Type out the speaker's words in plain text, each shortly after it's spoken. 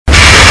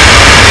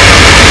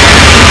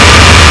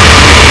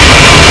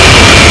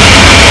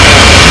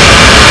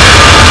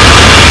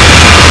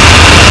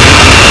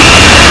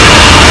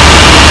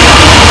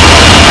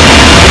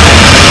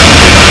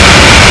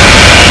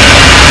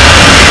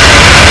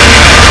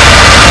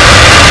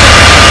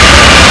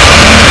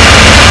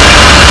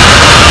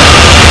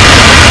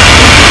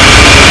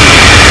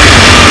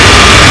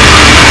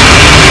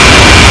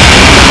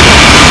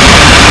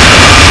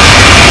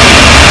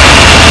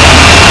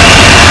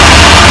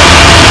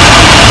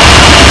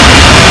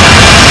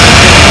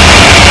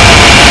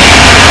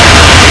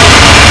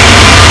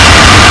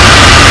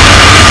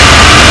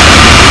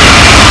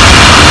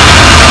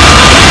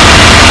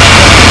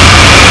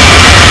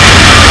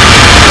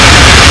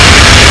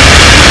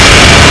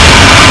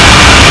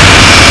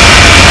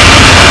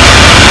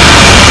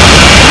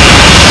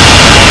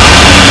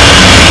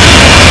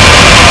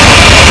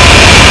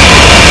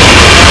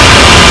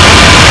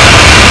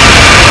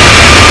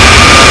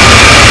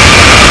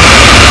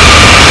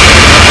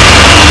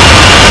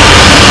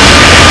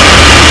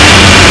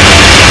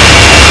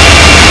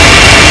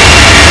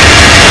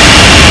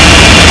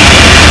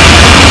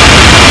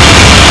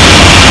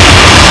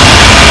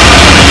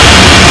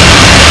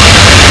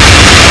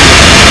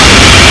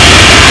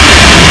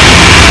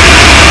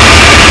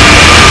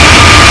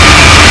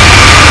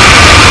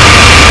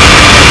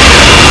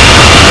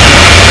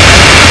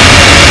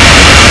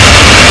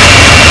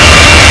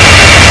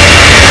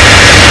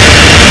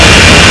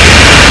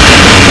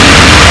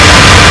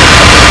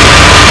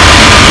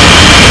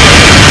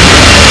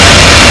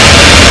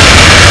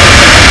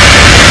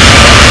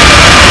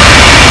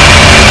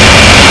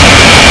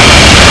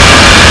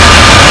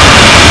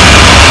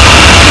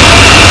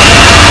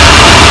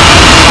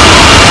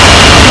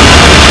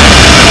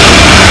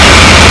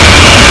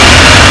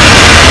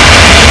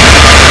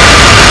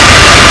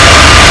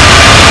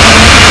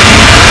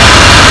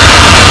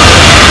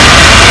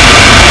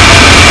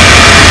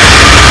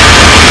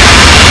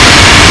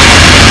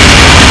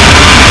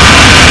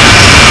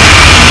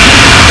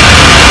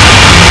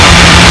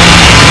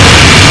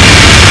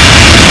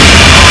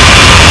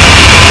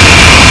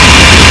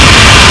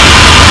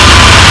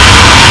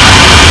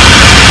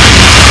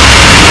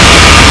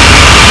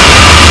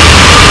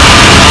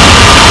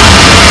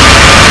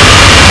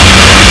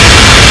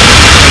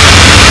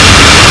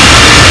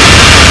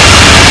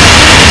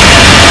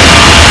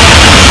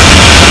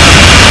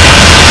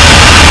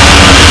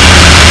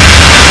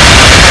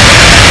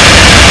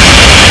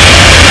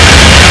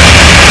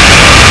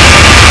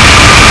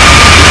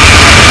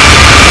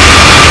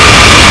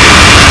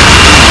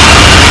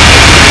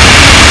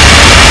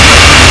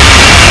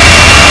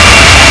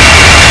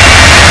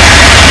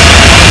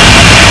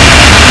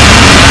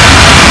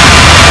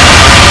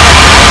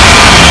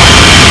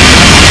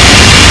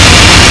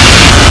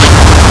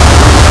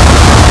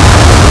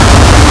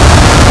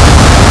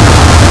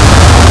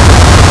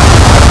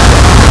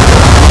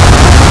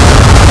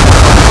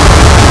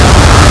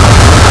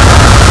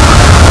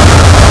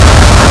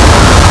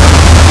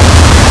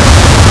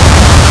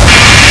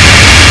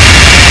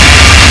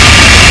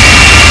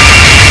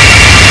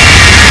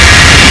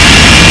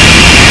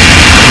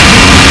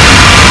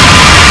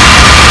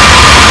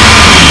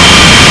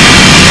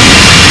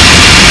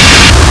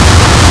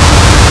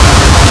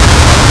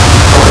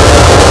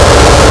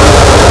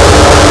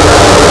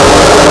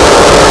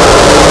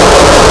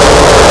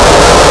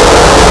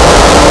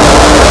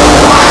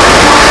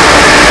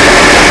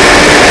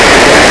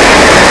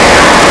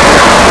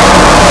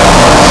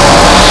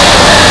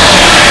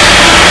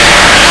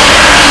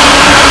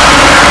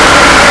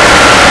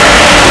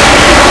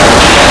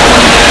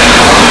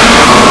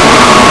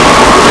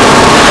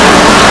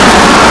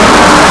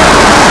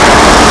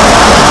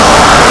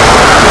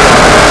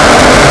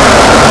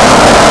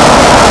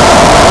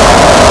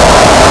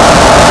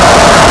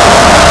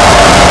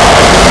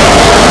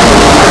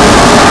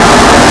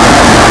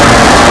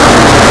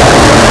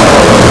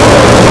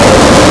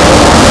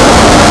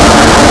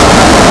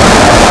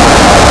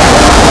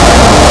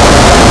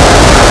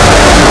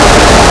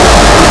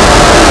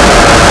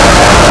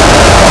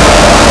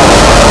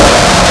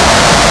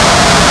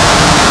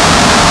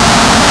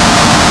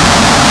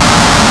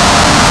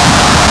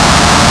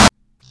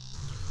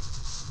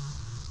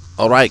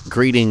Alright,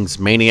 greetings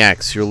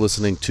maniacs. You're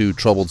listening to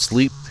Troubled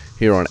Sleep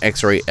here on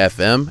X-Ray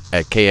FM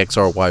at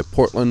KXRY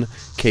Portland,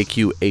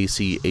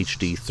 KQAC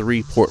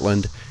HD3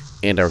 Portland,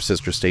 and our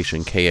sister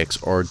station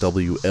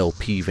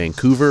KXRWLP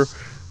Vancouver,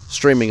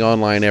 streaming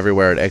online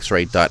everywhere at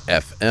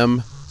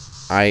xray.fm.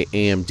 I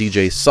am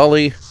DJ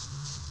Sully,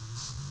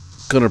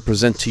 going to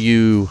present to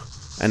you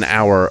an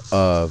hour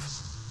of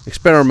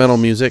experimental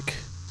music,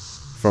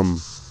 from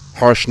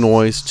harsh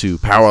noise to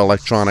power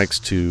electronics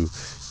to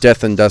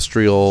death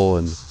industrial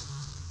and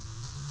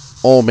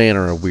all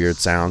manner of weird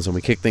sounds. And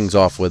we kick things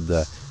off with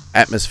the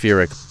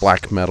atmospheric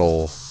black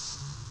metal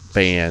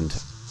band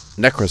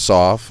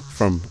Necrosov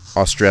from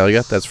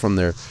Australia. That's from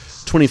their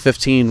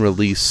 2015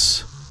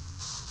 release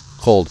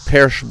called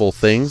Perishable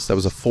Things. That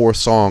was a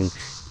 4-song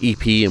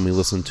EP, and we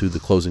listened to the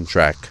closing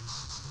track,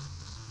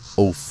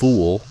 Oh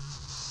Fool.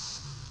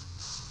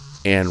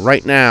 And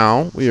right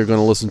now we are going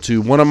to listen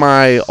to one of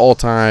my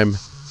all-time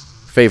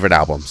favorite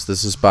albums.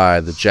 This is by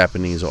the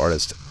Japanese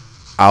artist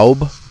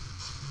Aub.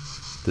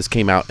 This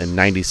came out in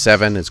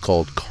 97. It's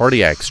called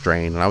Cardiac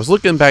Strain. And I was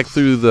looking back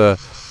through the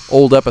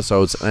old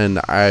episodes, and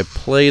I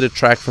played a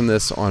track from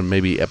this on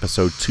maybe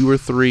episode 2 or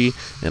 3,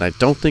 and I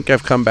don't think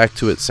I've come back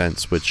to it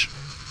since, which,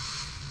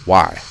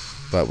 why?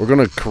 But we're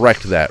going to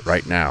correct that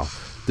right now.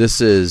 This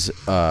is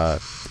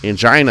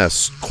Angina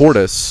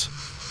Cordis.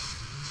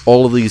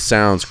 All of these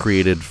sounds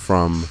created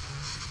from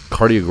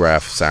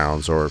cardiograph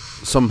sounds, or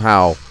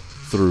somehow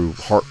through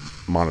heart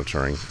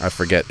monitoring. I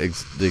forget the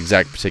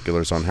exact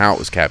particulars on how it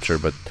was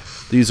captured, but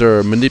these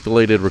are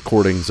manipulated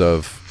recordings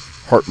of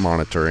heart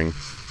monitoring.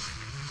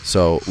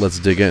 So let's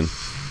dig in.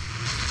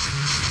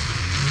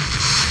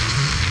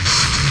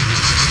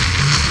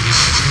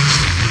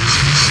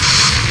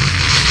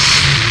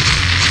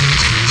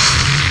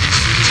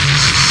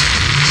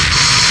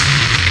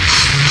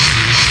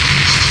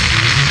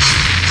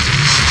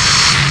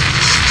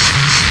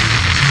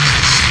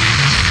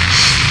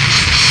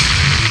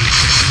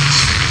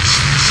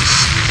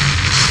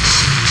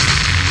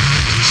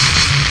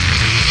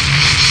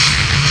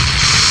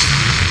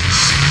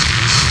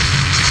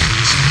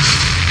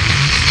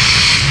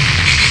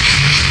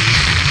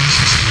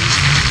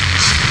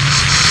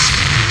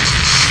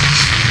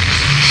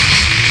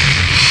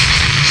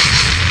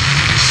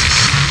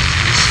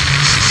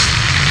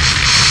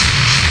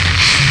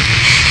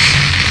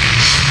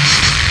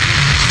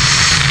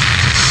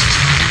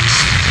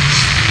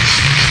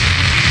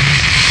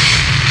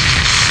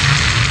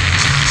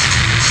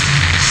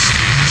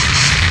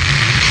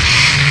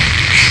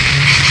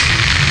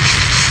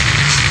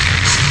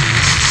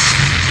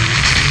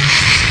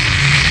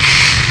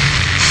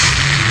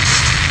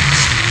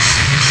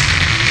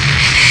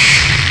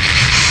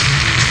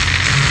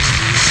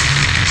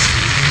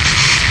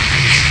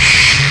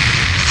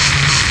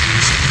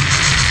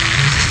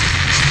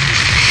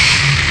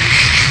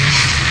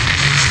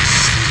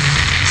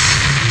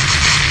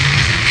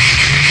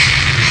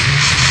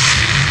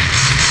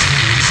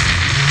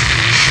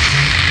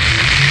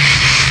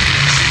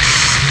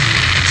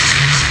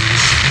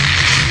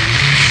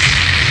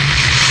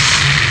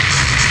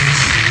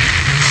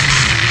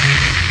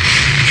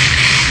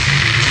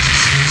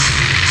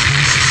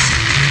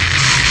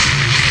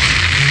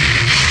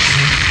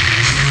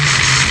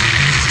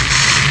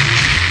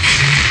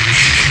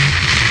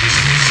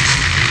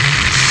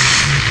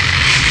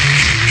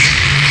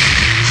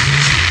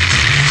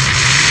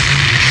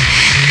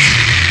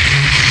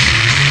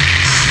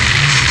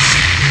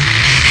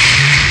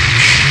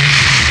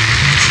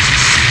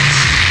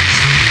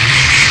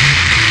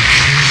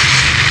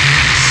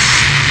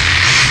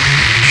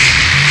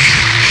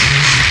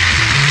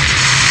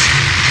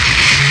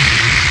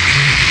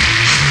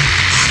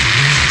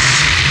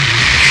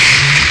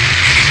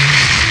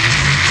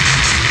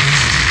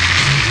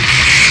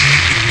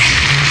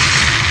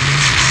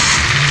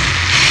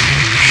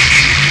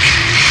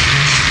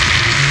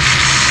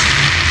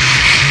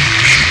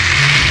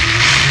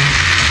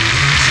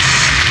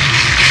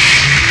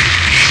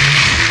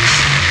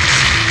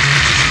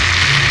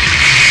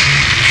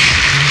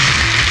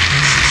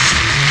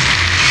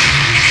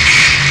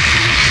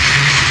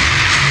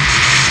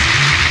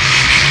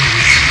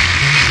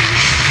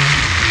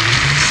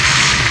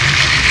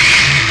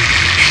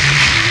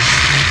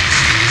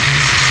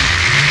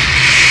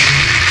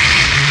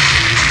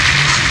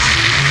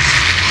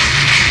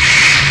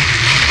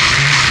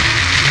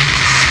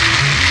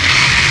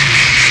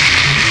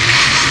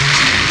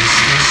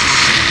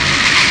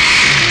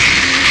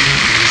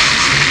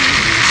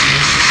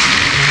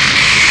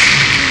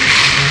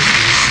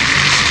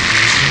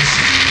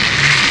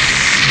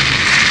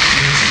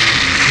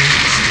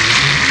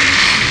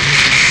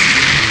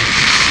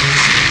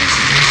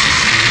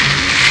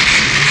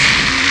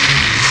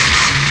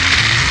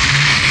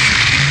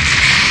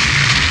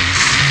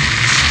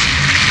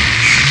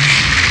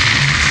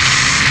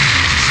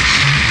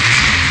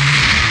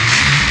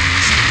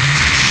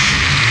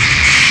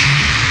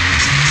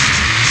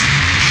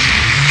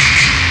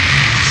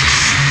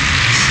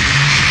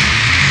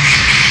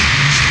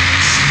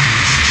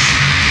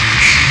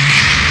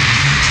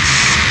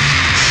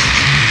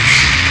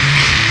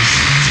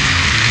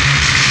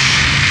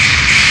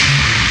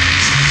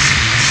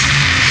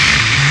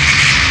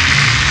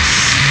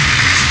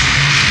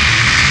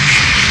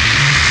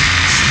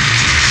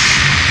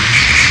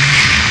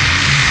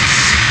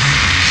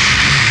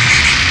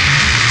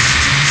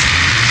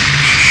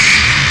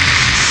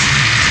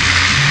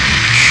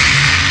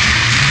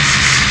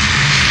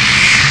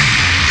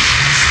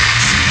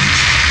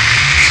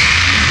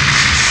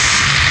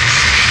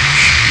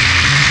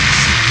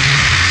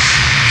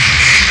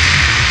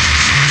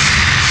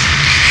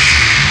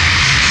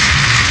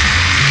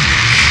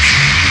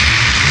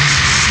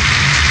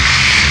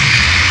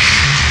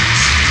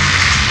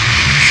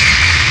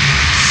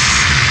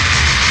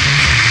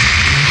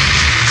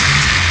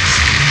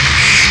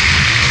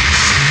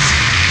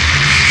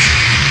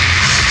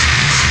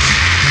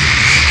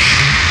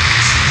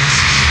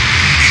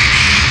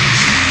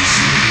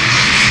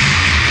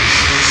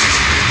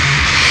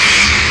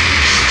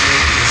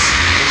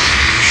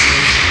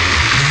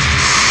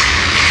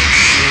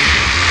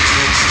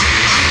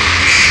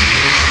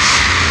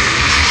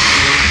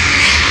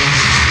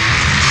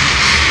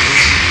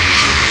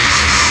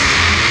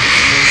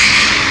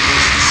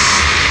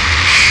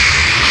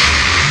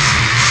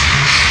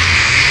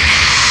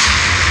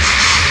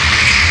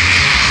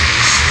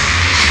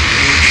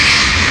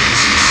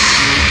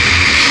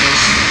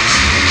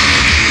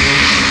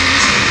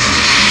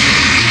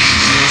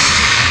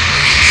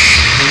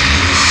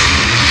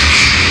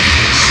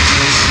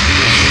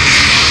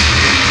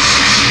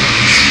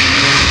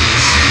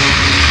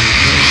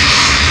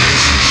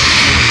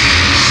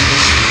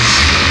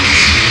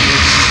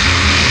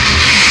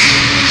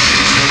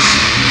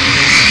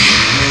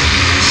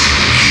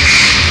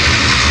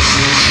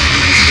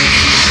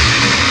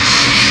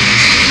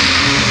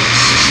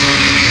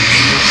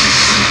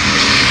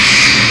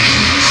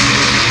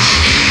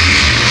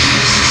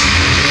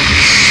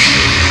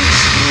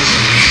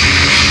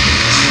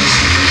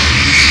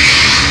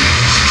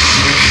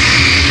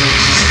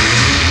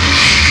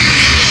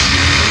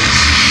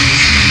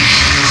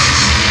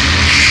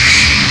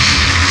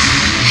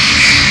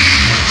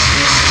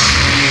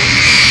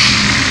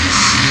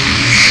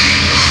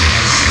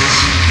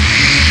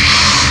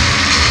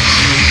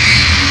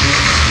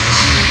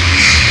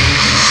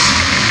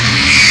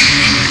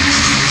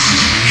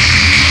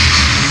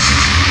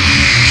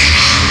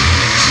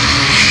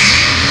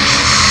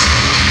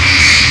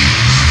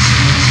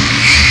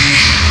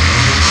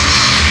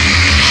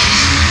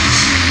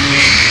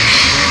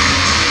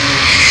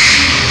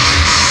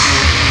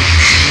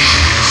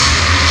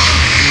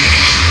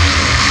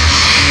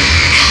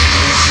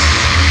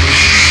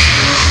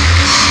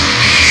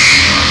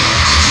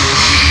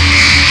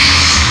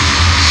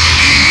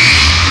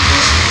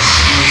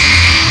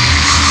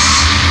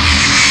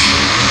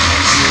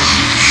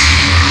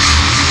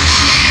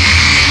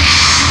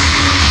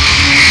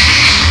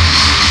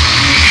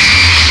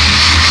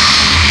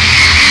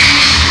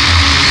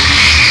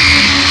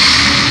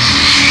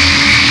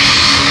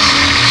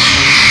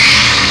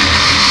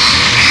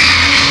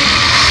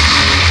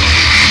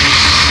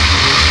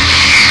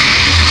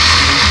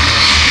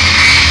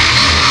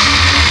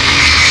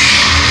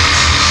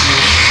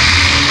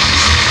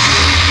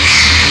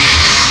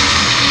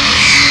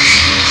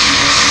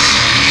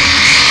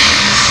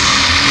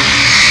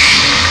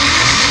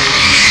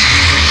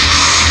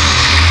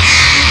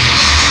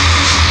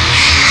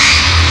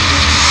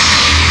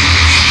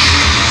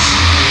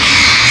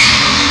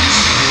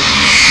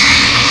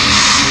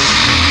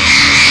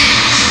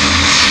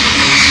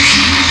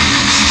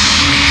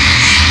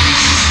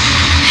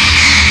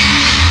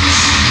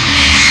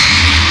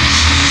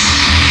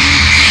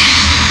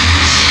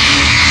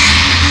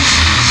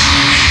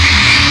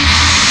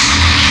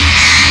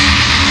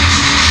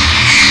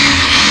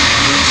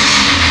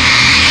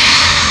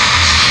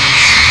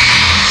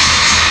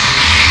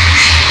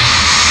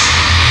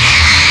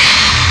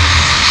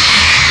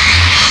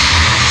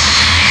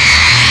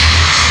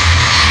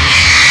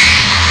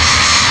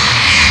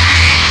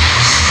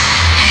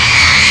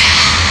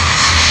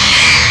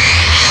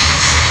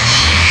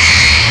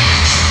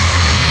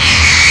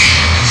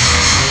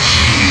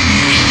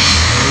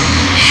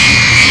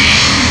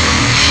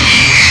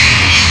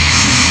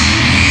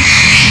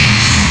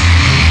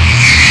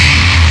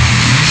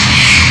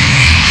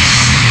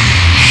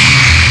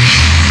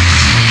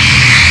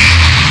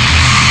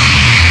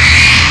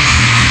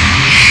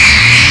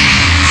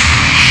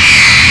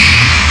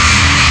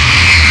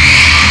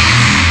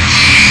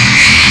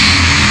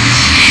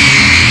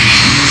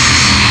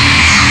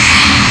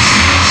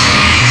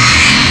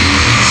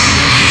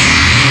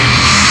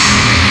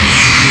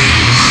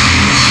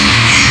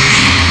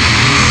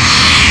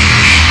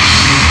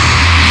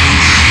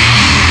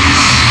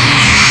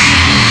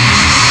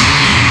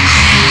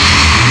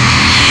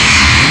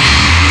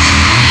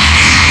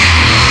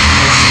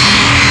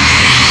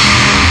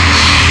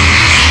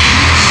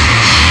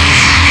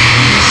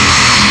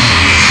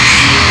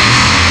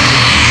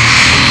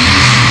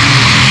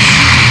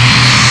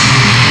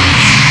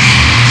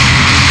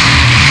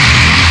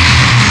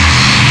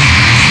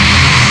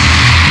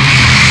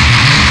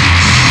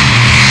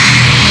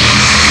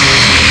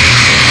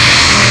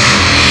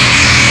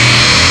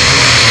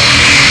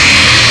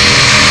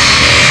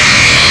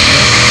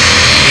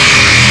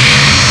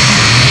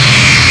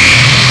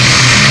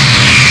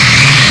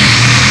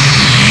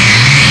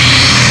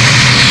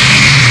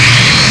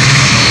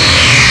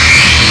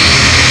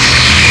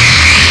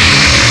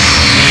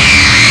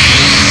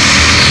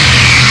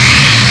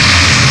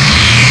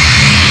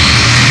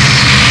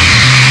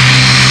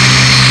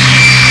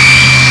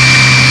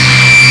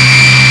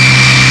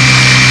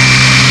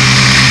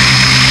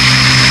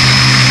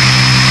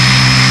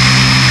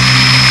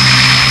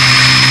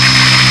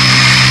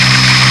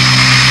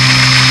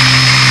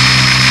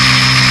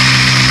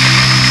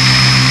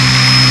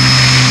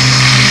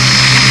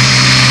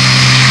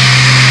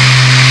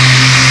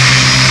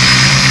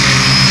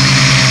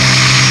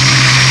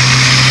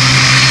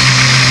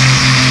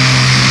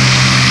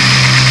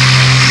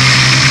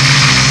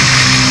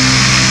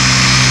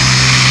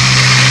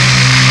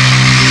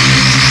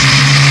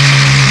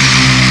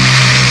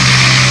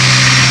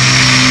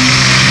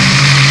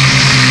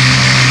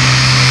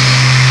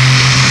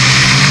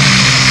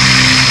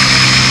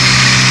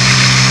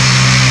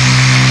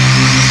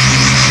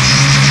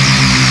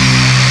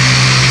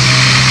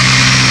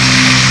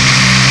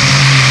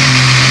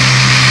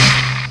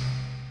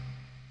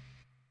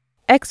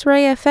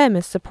 X-Ray FM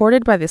is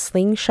supported by the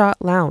Slingshot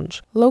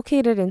Lounge.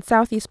 Located in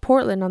Southeast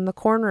Portland on the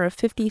corner of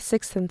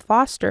 56th and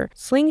Foster,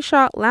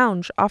 Slingshot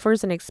Lounge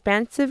offers an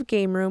expansive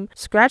game room,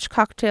 scratch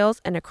cocktails,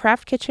 and a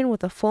craft kitchen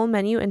with a full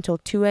menu until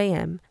 2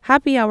 a.m.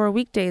 Happy hour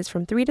weekdays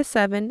from 3 to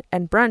 7,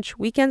 and brunch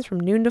weekends from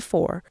noon to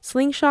 4.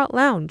 Slingshot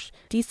Lounge,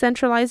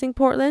 decentralizing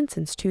Portland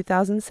since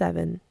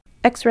 2007.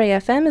 X-Ray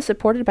FM is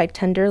supported by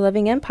Tender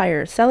Loving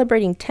Empire,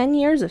 celebrating 10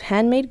 years of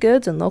handmade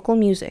goods and local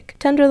music.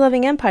 Tender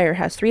Loving Empire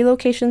has 3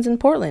 locations in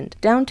Portland,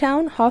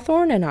 downtown,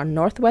 Hawthorne, and on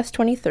Northwest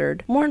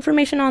 23rd. More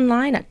information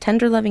online at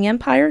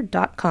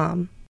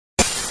tenderlovingempire.com.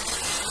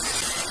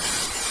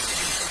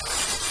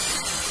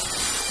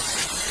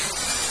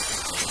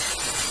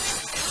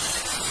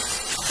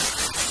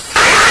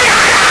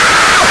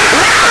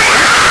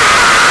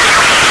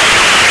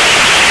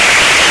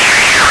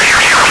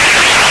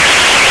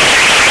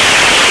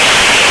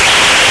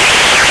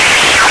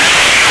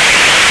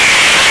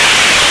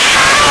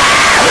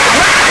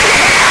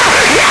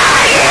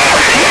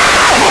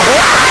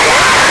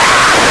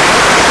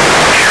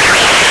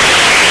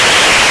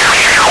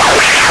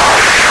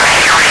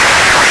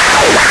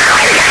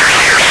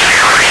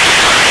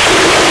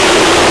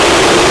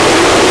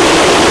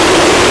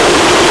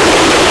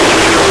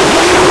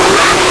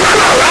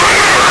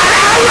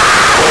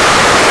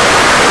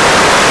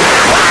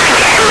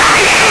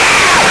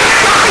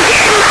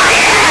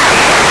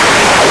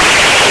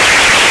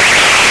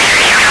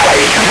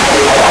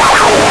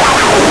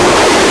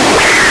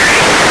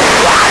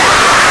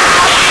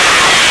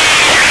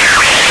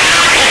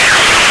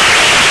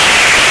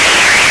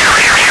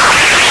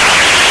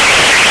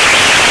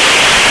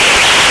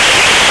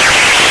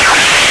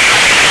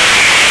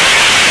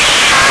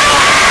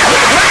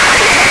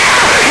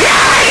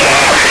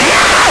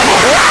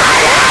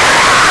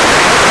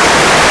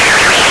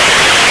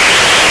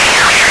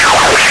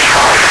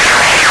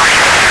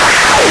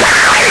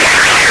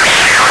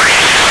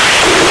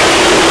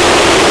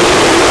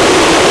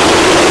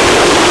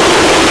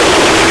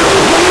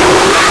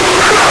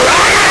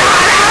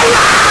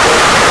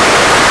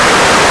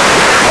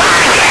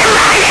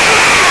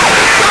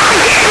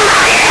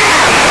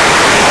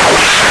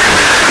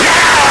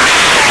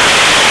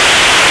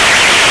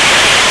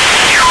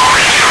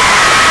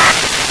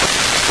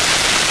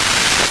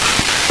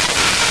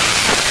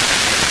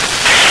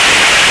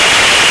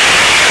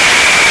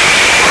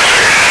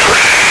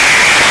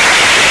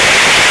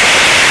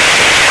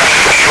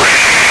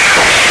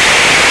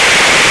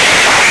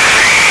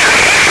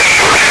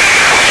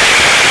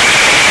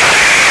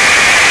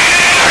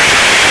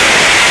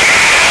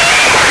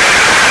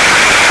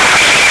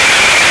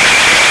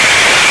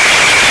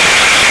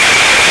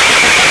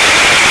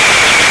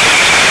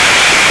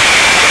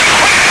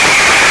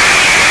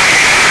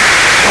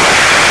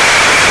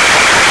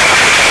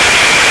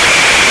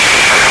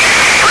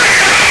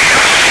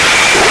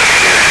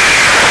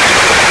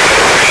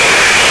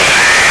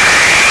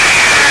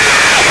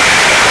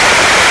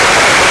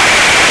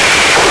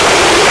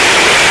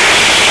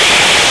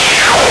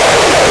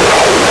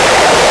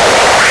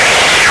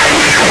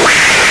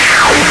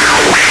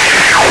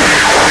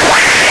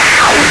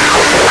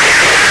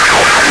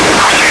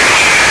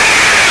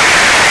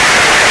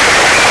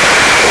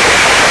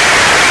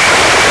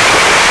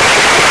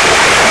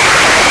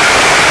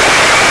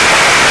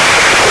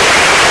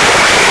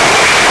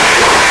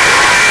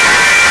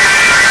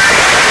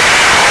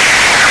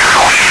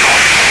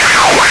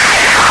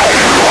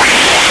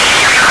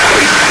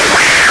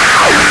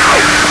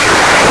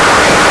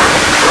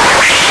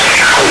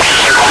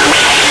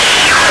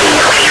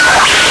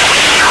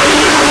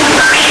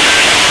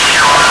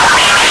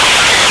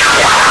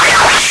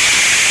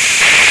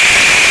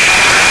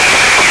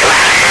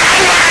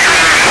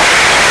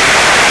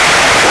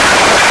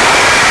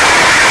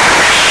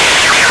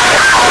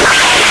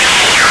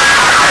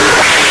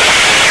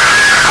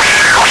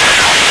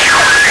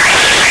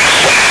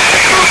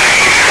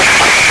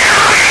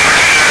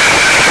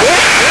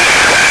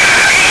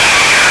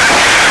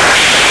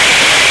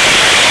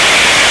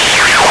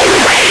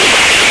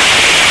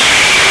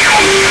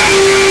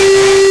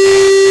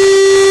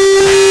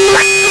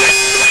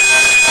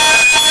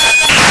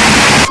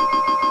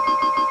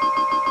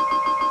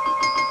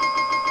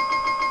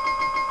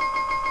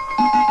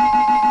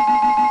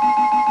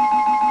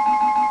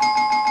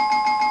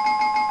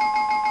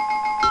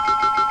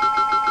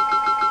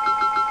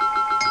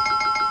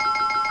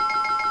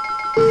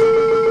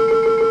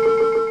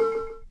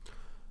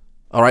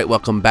 All right,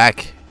 welcome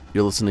back.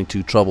 You're listening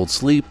to Troubled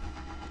Sleep.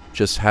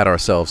 Just had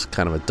ourselves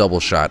kind of a double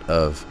shot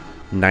of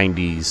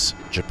 90s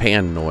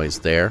Japan noise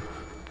there.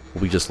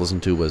 What we just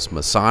listened to was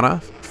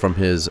Masana from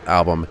his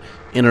album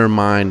Inner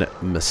Mind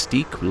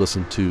Mystique. We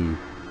listened to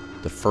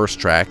the first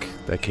track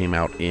that came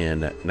out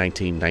in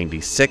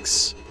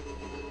 1996.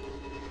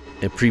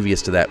 And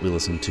previous to that, we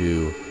listened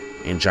to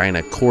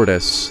Angina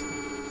Cordis,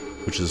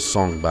 which is a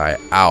song by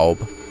Alb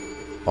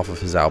off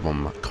of his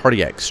album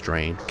Cardiac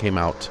Strain. Came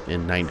out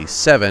in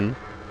 97.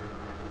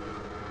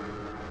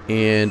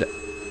 And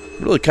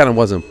really kind of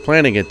wasn't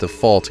planning it to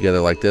fall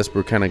together like this. But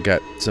we kind of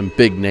got some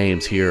big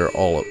names here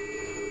all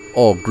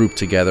all grouped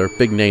together.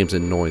 Big names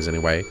in noise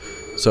anyway.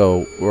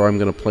 So where I'm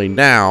going to play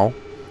now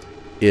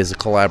is a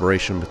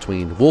collaboration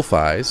between Wolf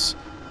Eyes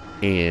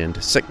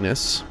and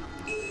Sickness.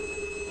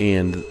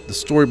 And the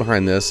story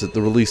behind this,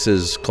 the release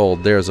is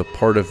called There's a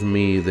Part of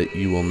Me That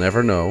You Will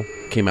Never Know.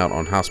 Came out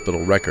on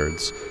Hospital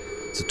Records.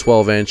 It's a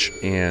 12-inch,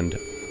 and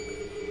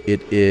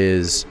it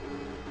is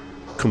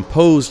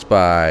composed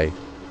by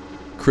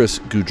Chris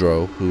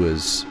Goudreau, who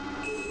is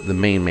the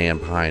main man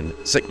behind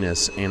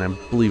Sickness, and I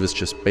believe it's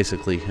just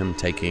basically him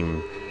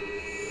taking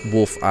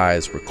Wolf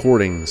Eyes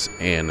recordings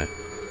and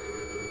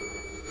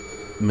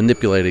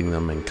manipulating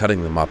them and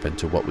cutting them up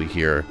into what we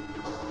hear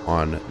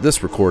on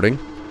this recording.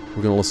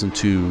 We're going to listen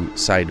to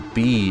side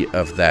B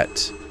of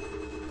that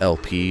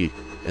LP,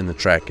 and the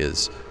track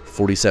is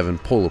 47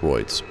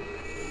 Polaroids.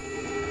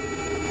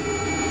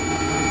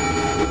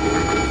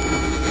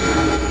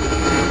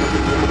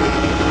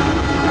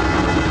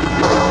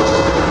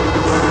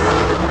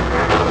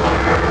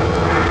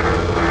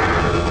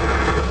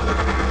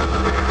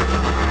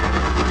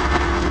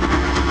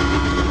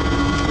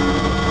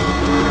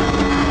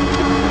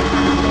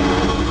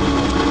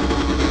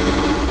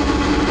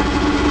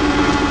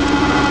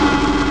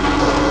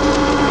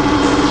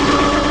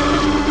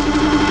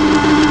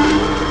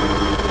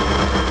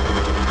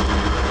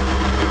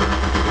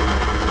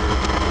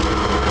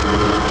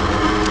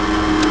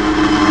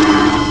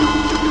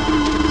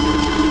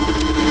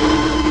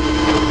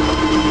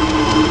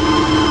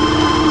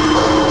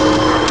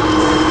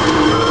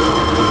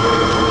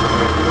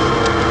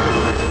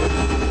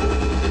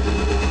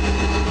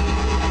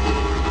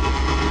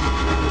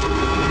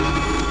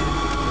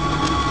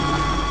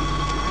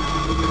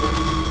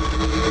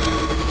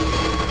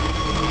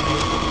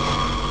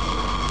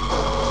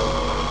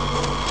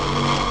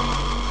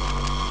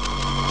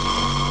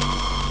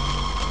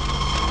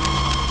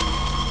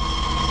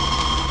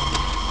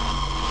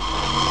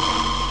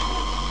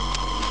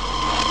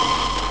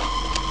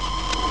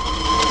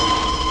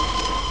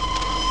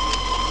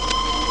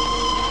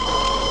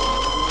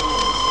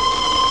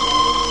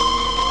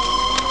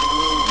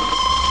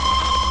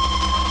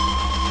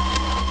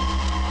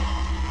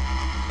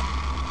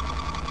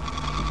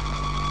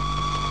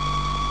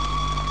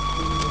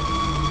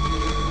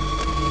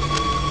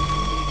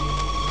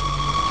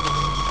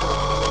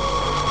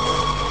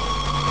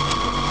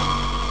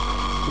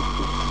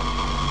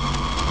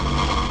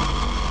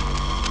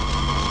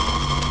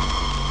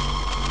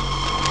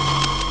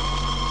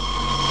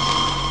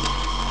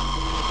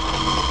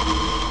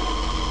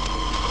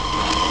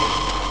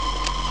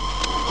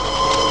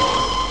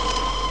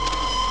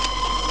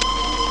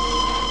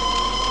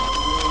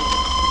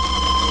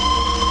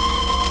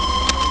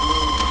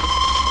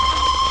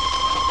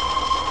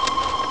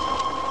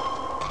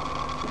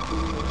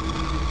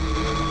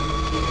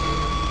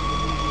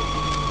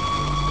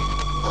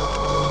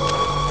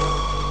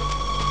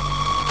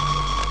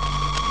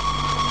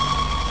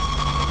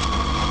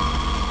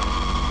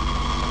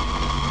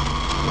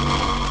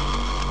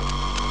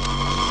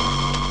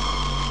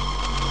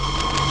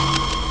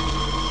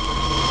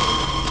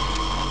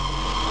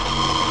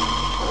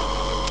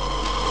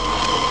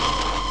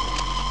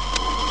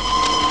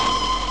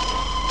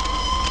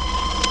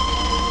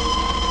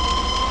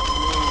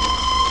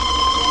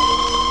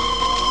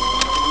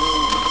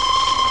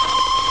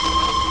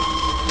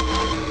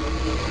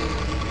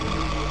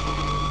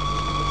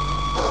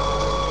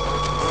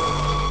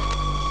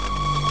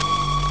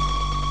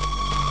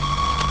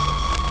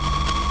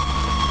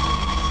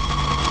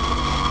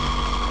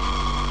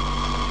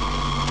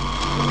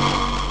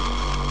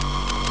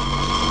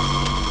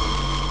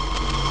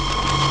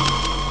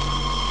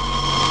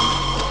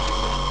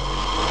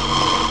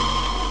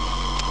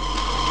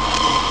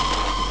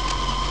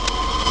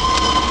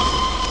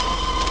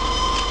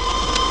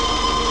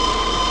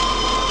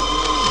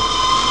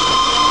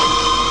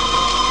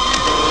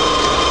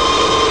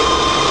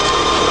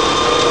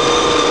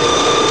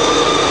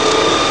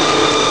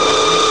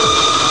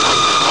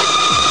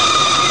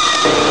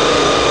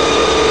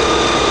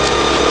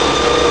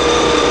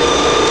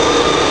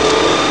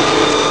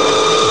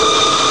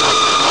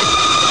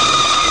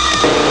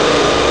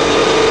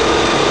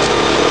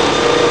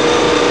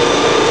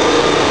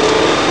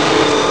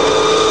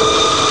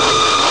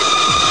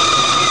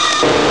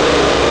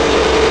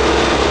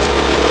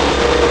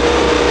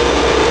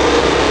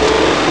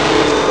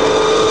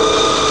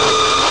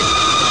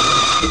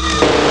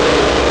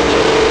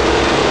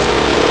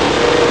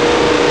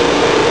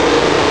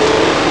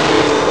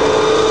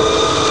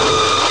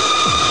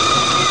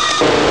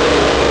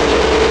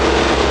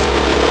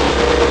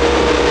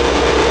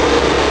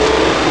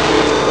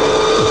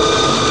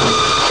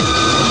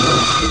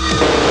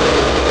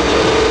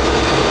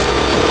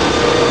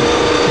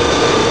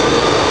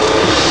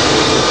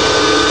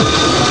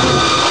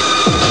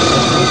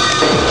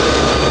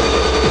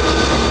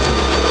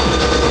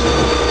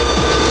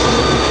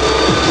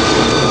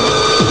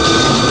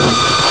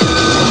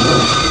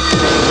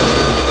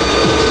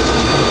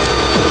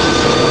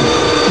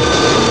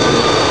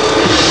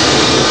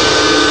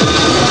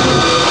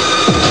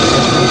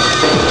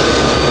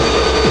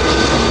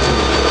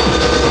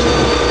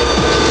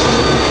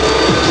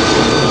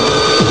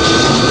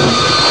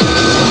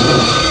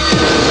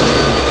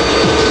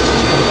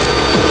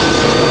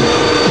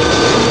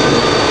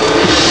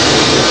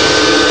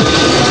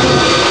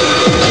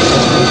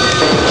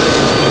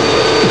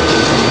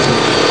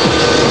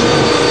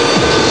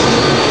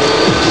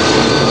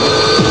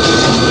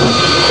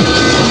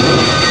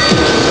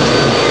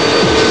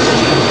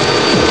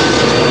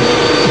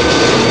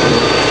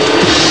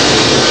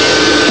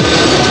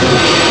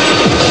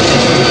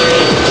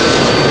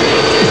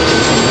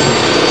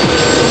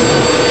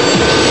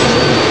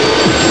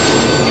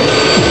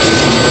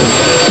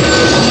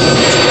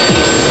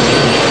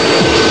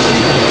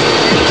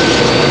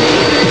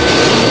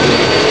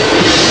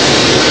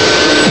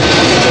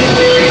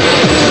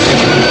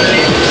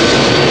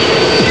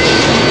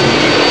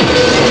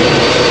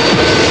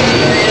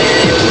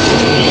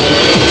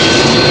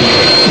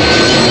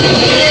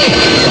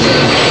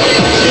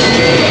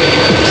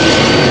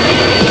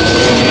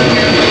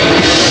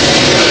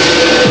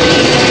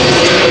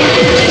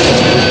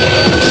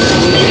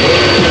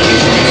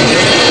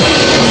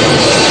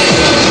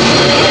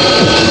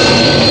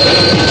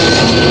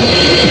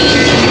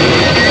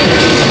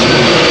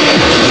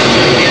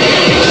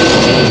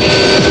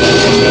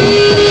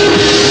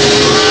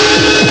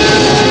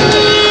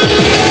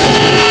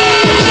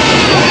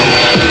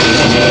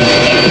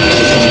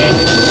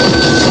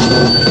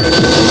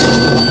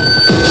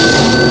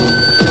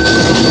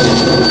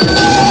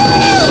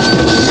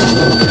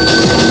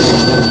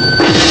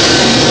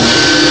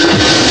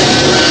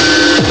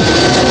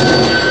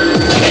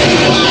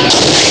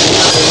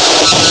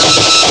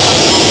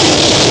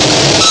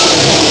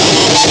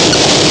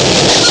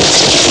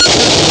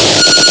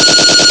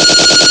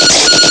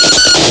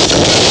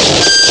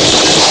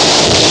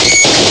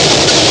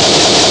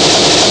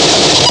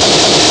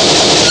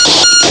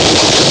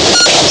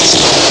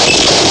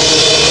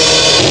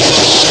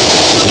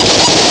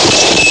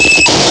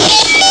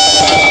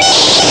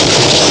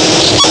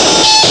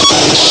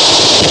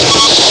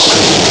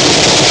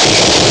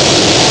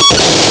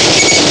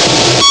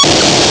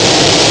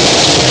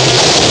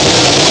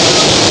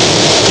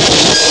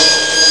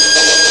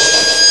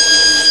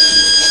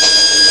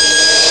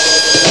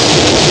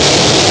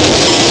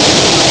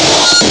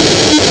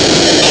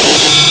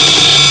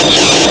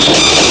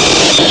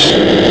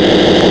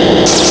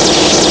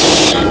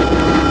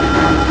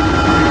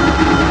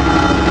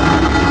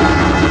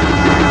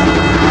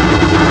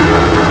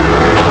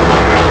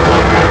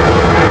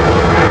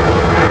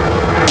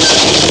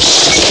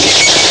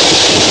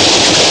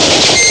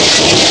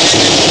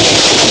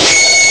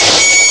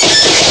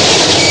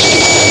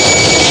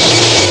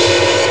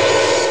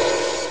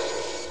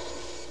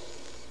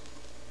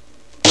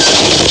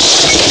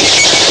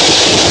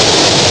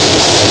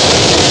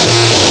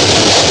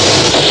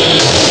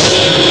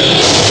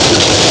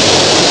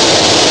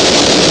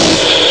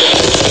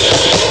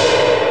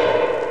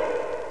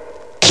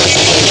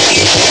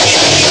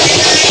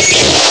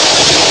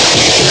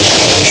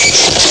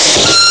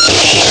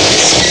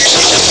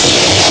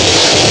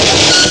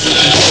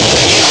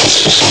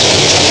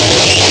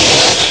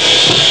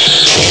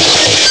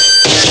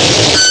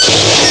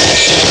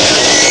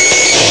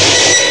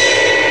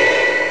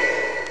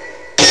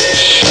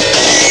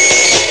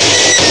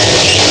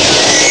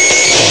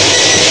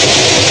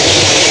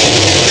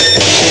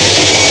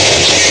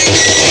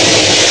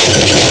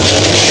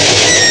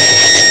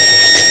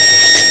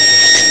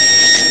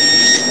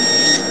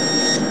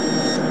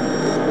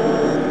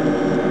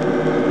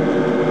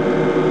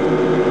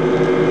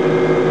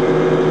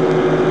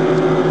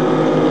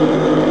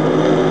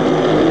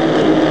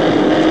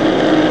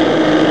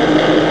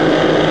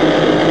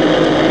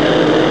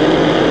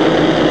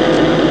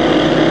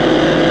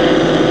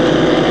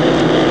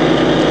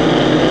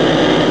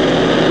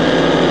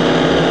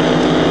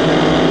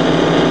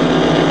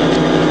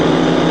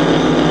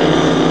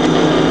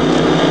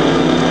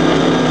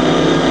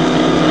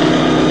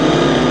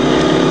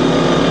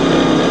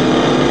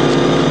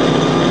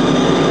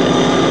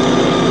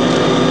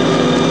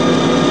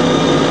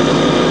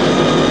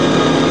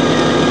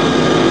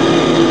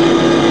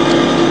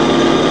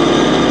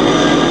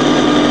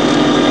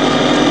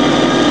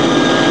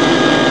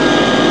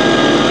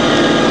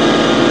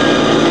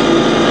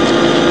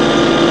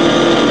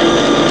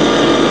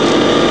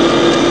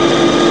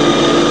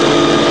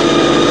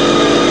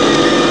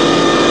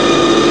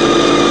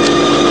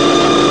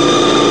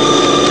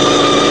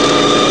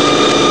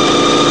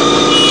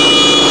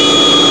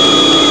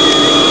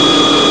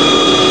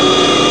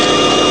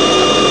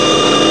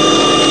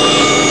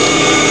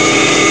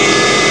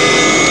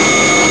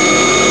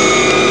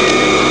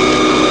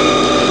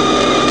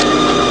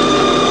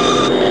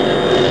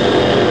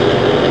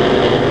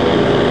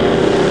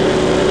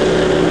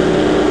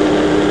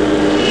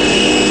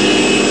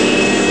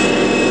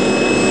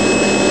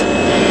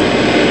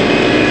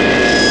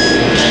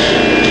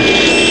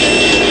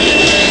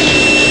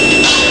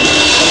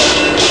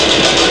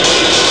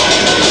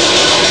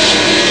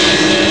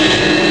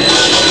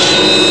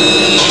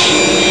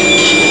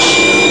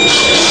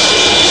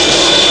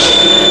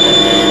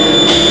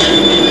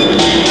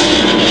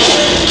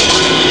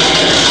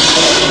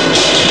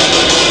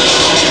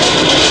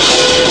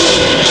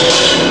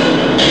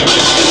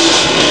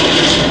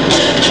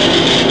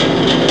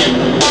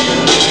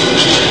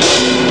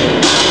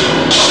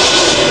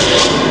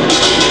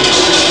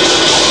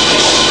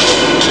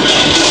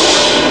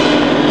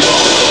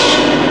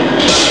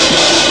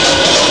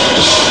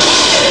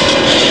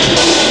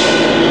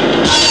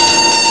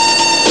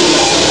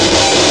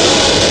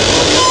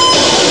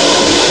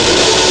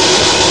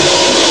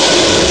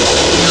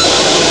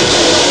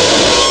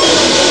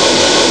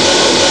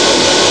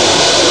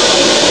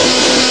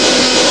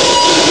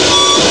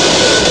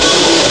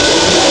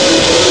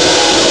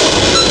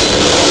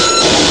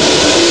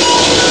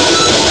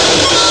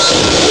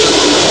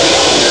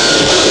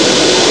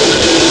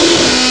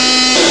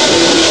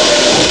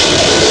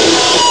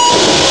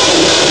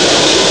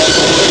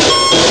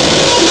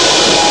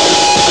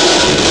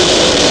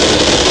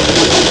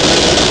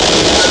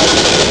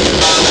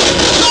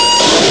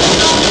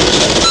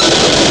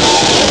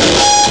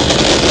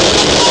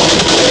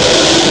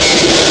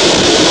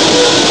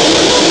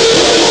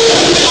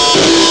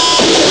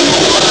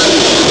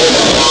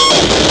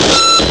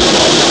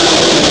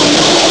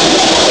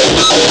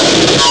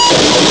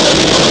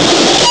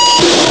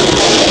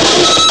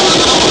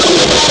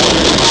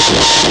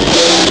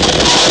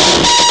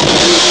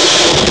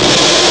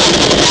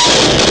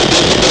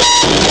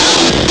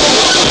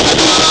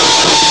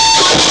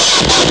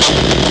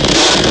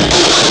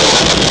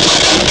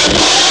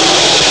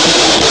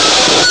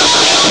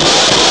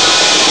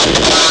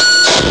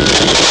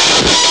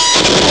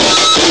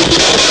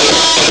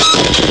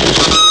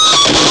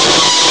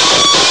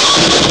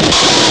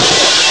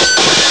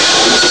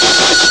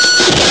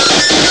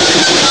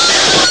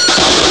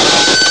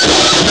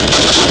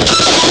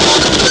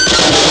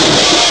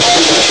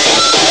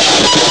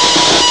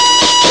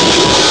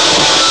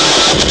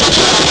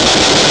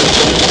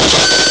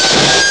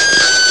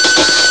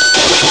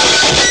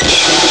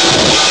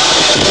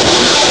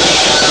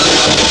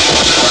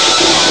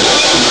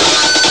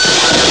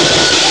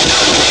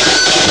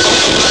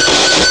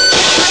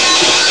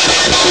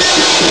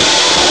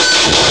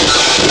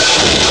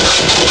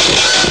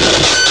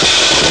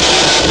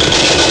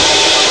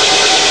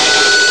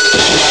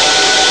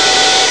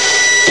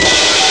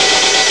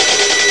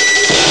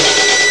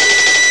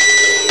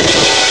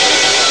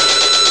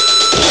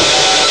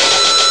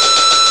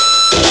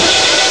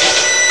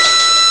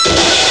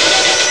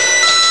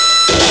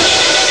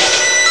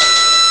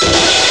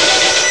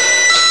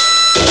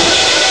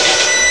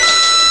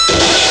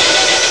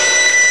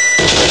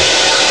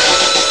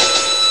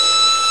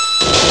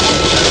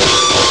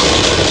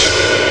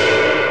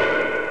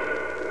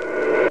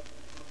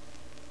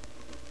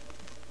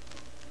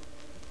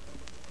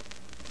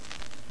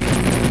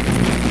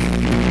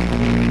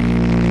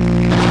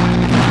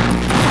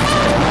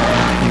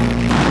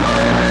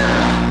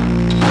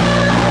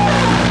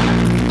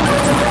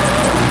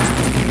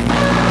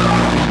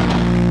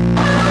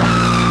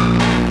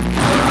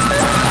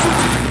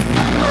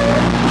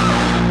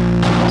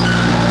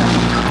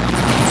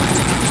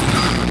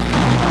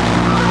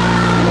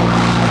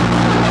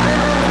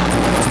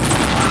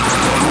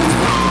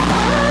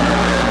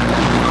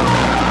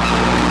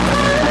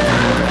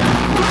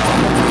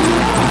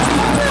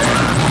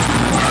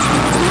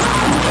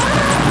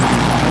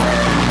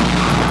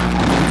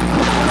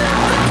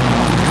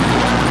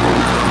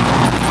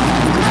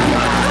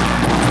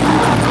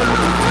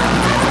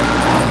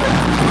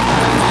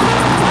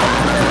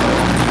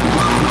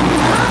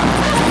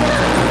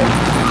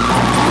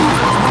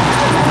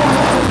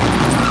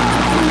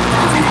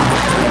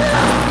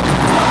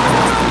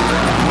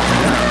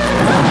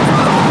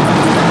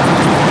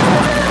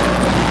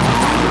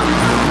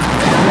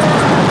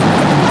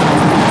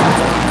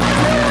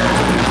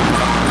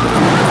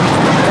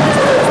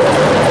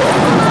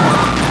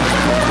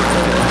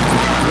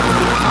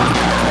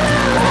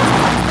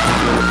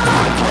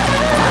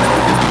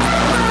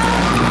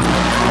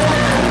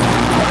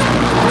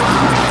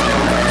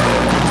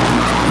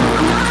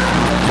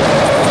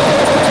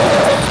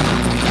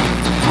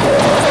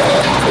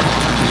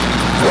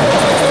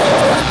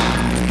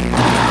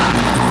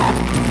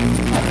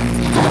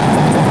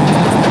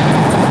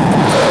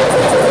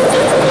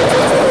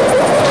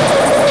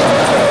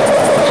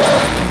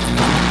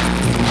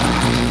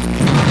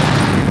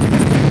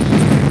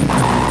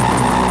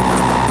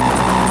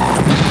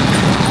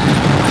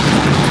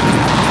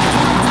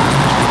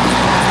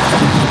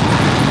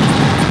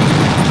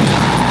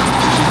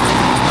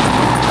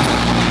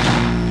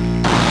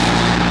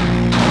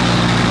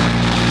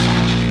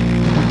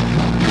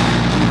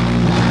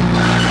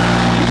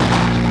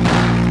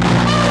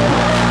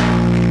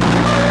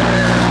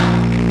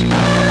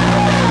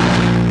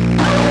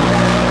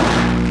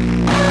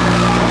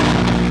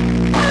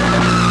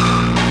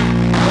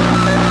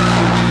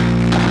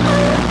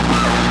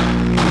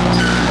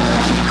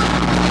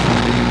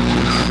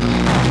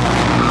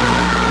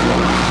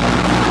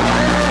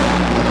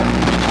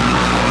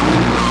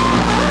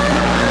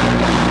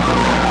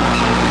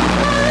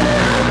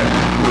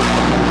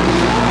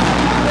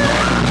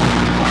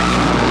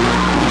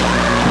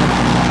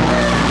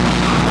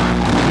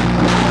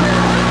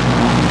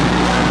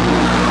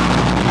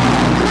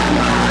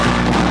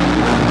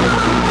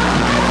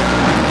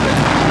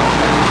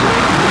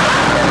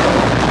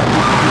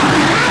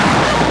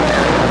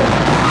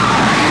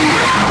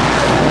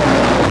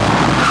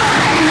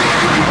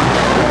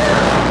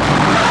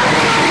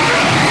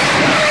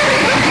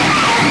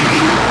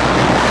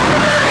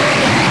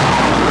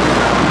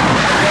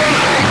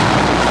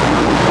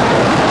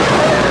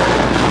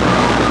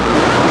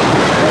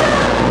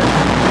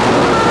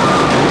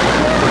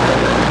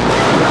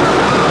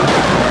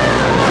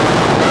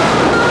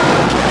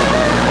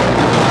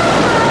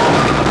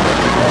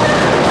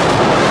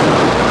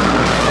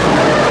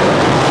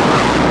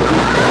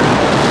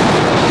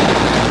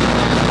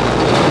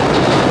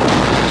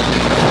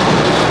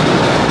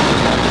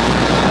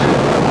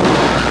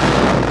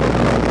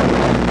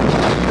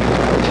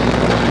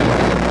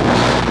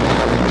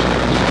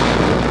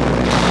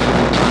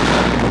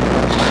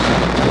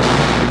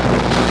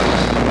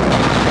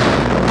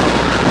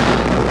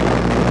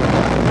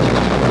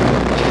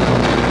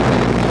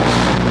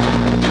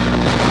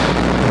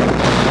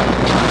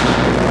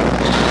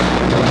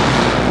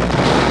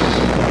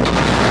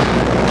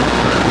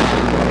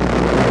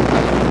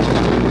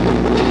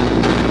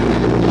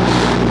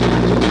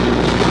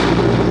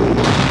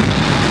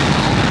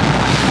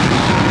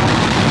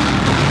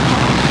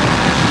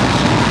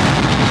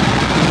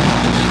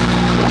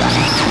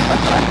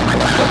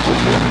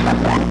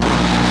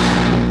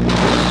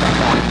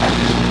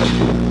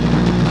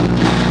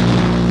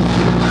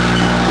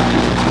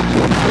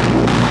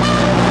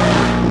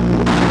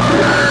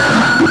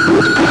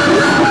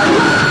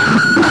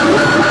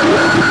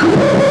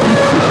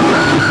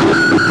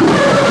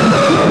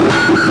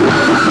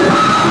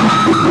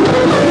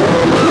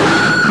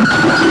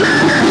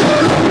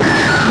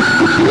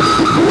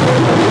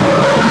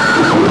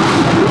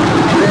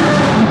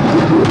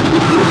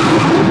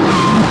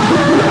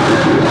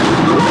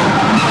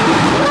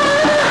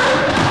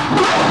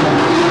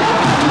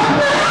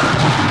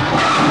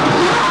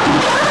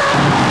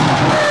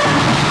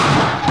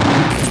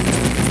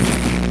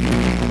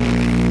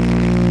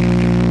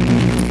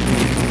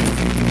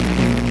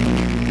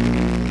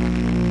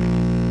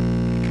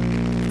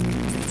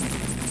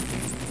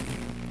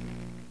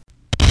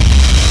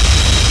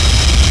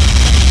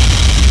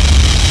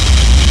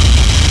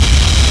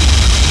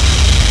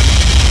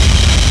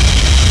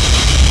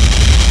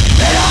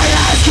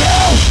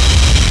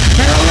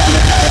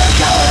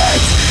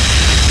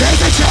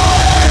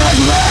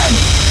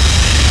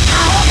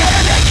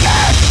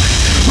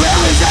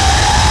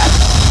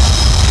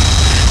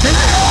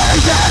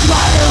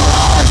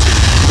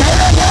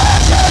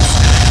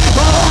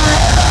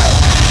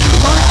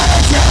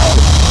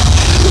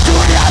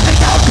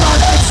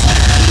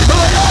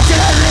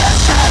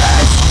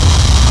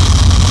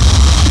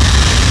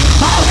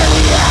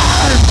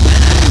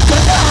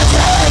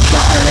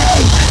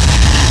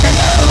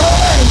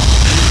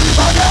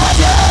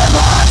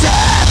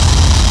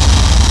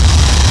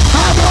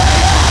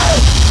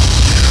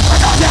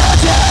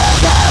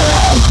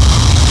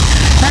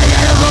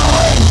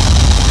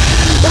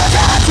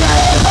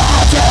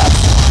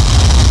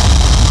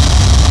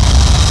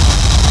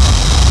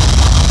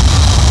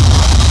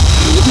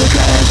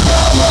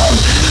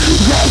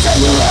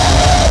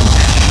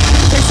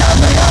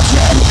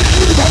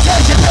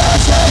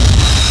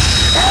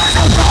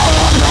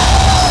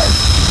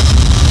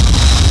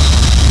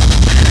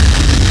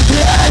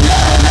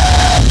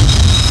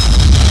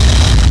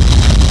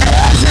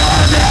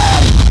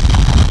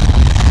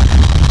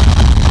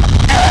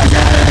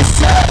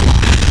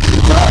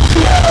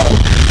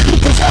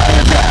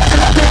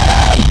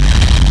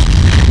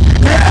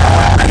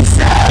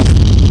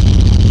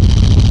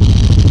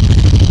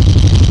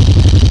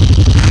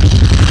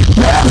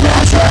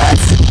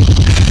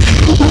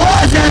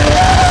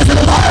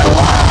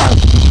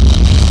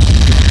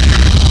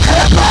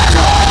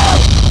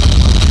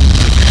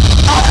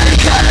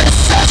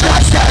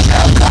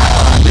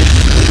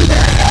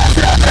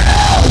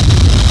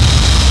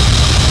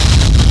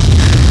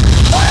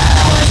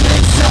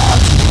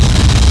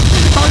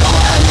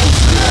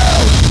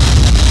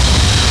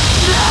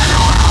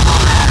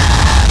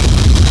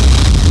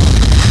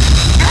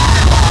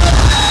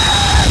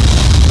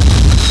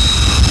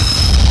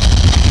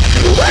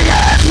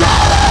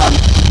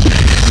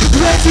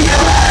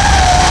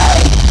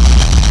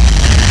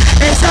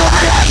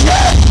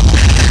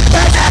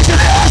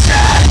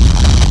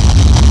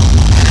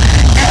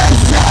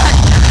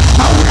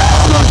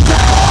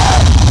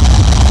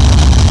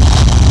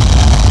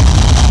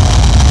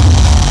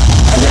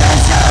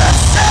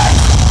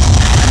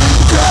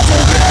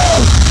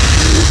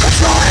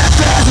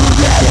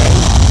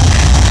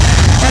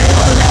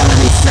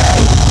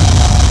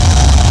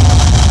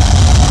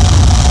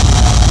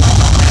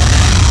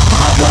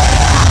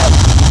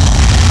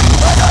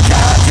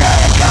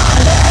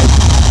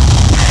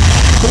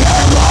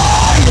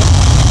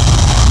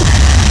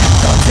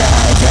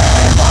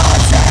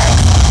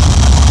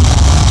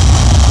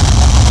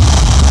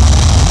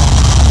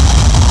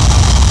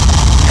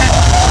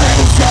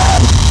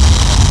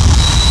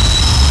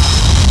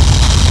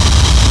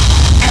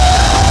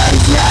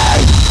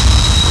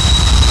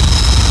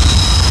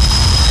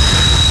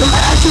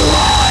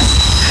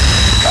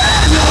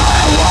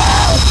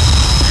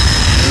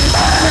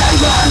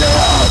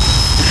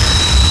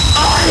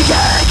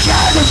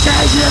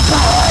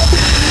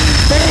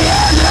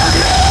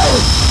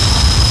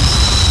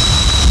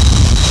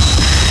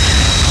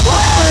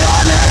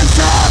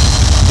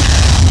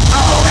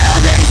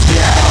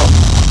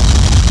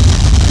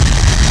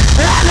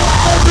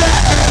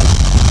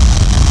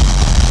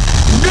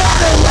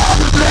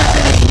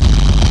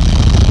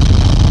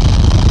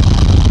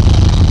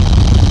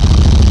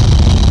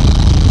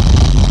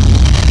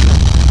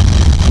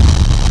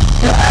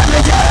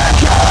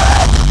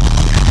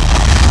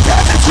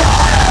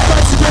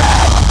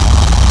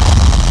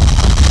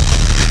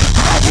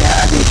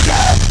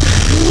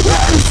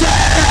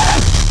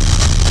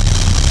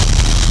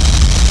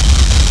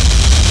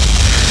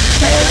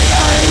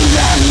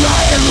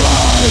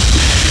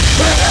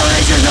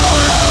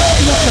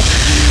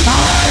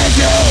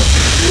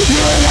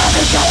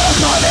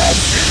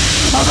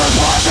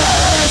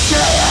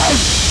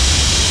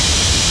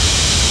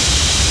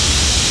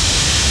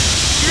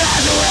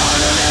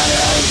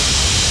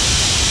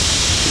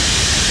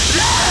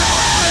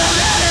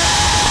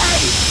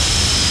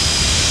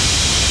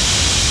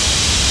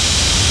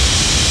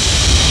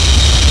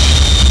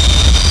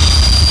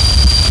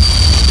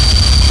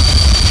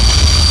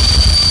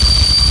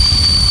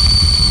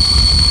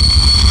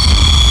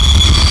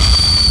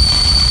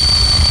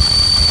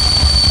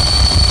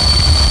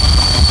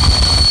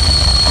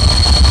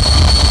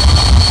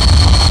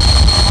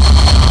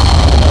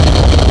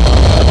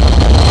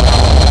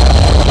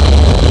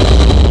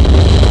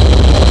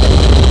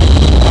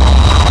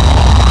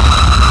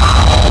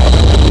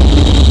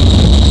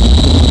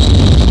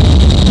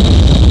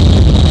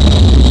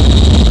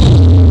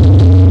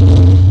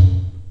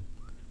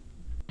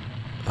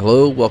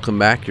 Hello, welcome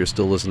back. You're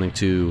still listening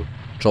to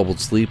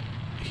Troubled Sleep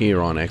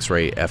here on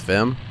X-Ray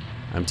FM.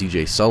 I'm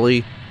DJ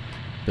Sully.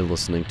 Been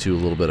listening to a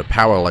little bit of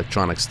power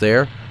electronics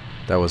there.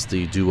 That was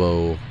the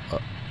duo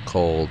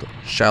called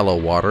Shallow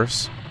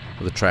Waters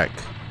with a track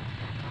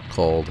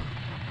called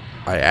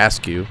I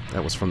Ask You.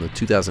 That was from the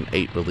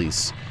 2008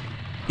 release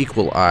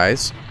Equal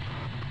Eyes.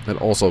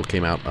 That also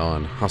came out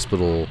on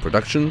Hospital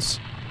Productions.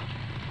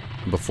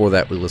 And before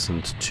that, we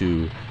listened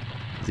to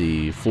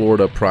the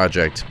Florida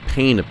Project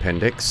Pain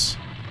Appendix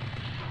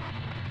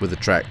with the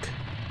track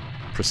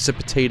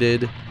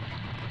Precipitated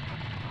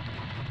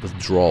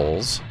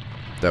Withdrawals.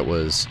 That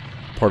was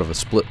part of a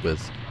split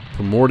with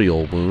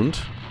Primordial Wound.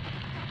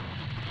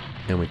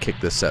 And we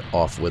kicked this set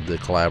off with the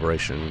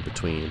collaboration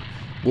between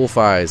Wolf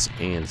Eyes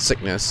and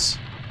Sickness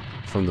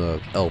from the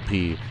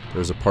LP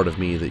There's a Part of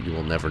Me That You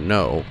Will Never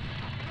Know.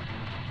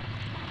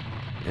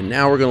 And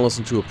now we're going to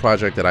listen to a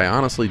project that I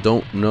honestly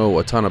don't know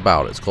a ton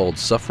about. It's called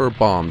Suffer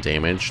Bomb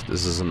Damage.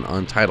 This is an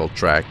untitled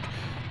track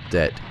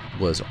that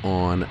was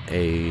on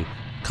a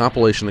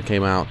compilation that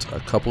came out a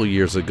couple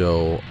years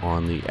ago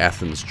on the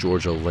Athens,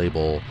 Georgia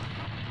label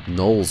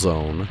Null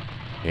Zone.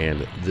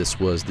 And this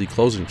was the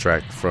closing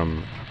track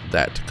from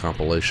that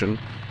compilation.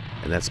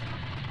 And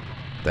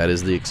that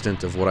is the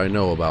extent of what I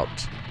know about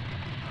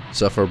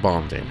Suffer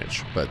Bomb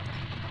Damage. But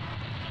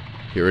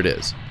here it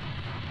is.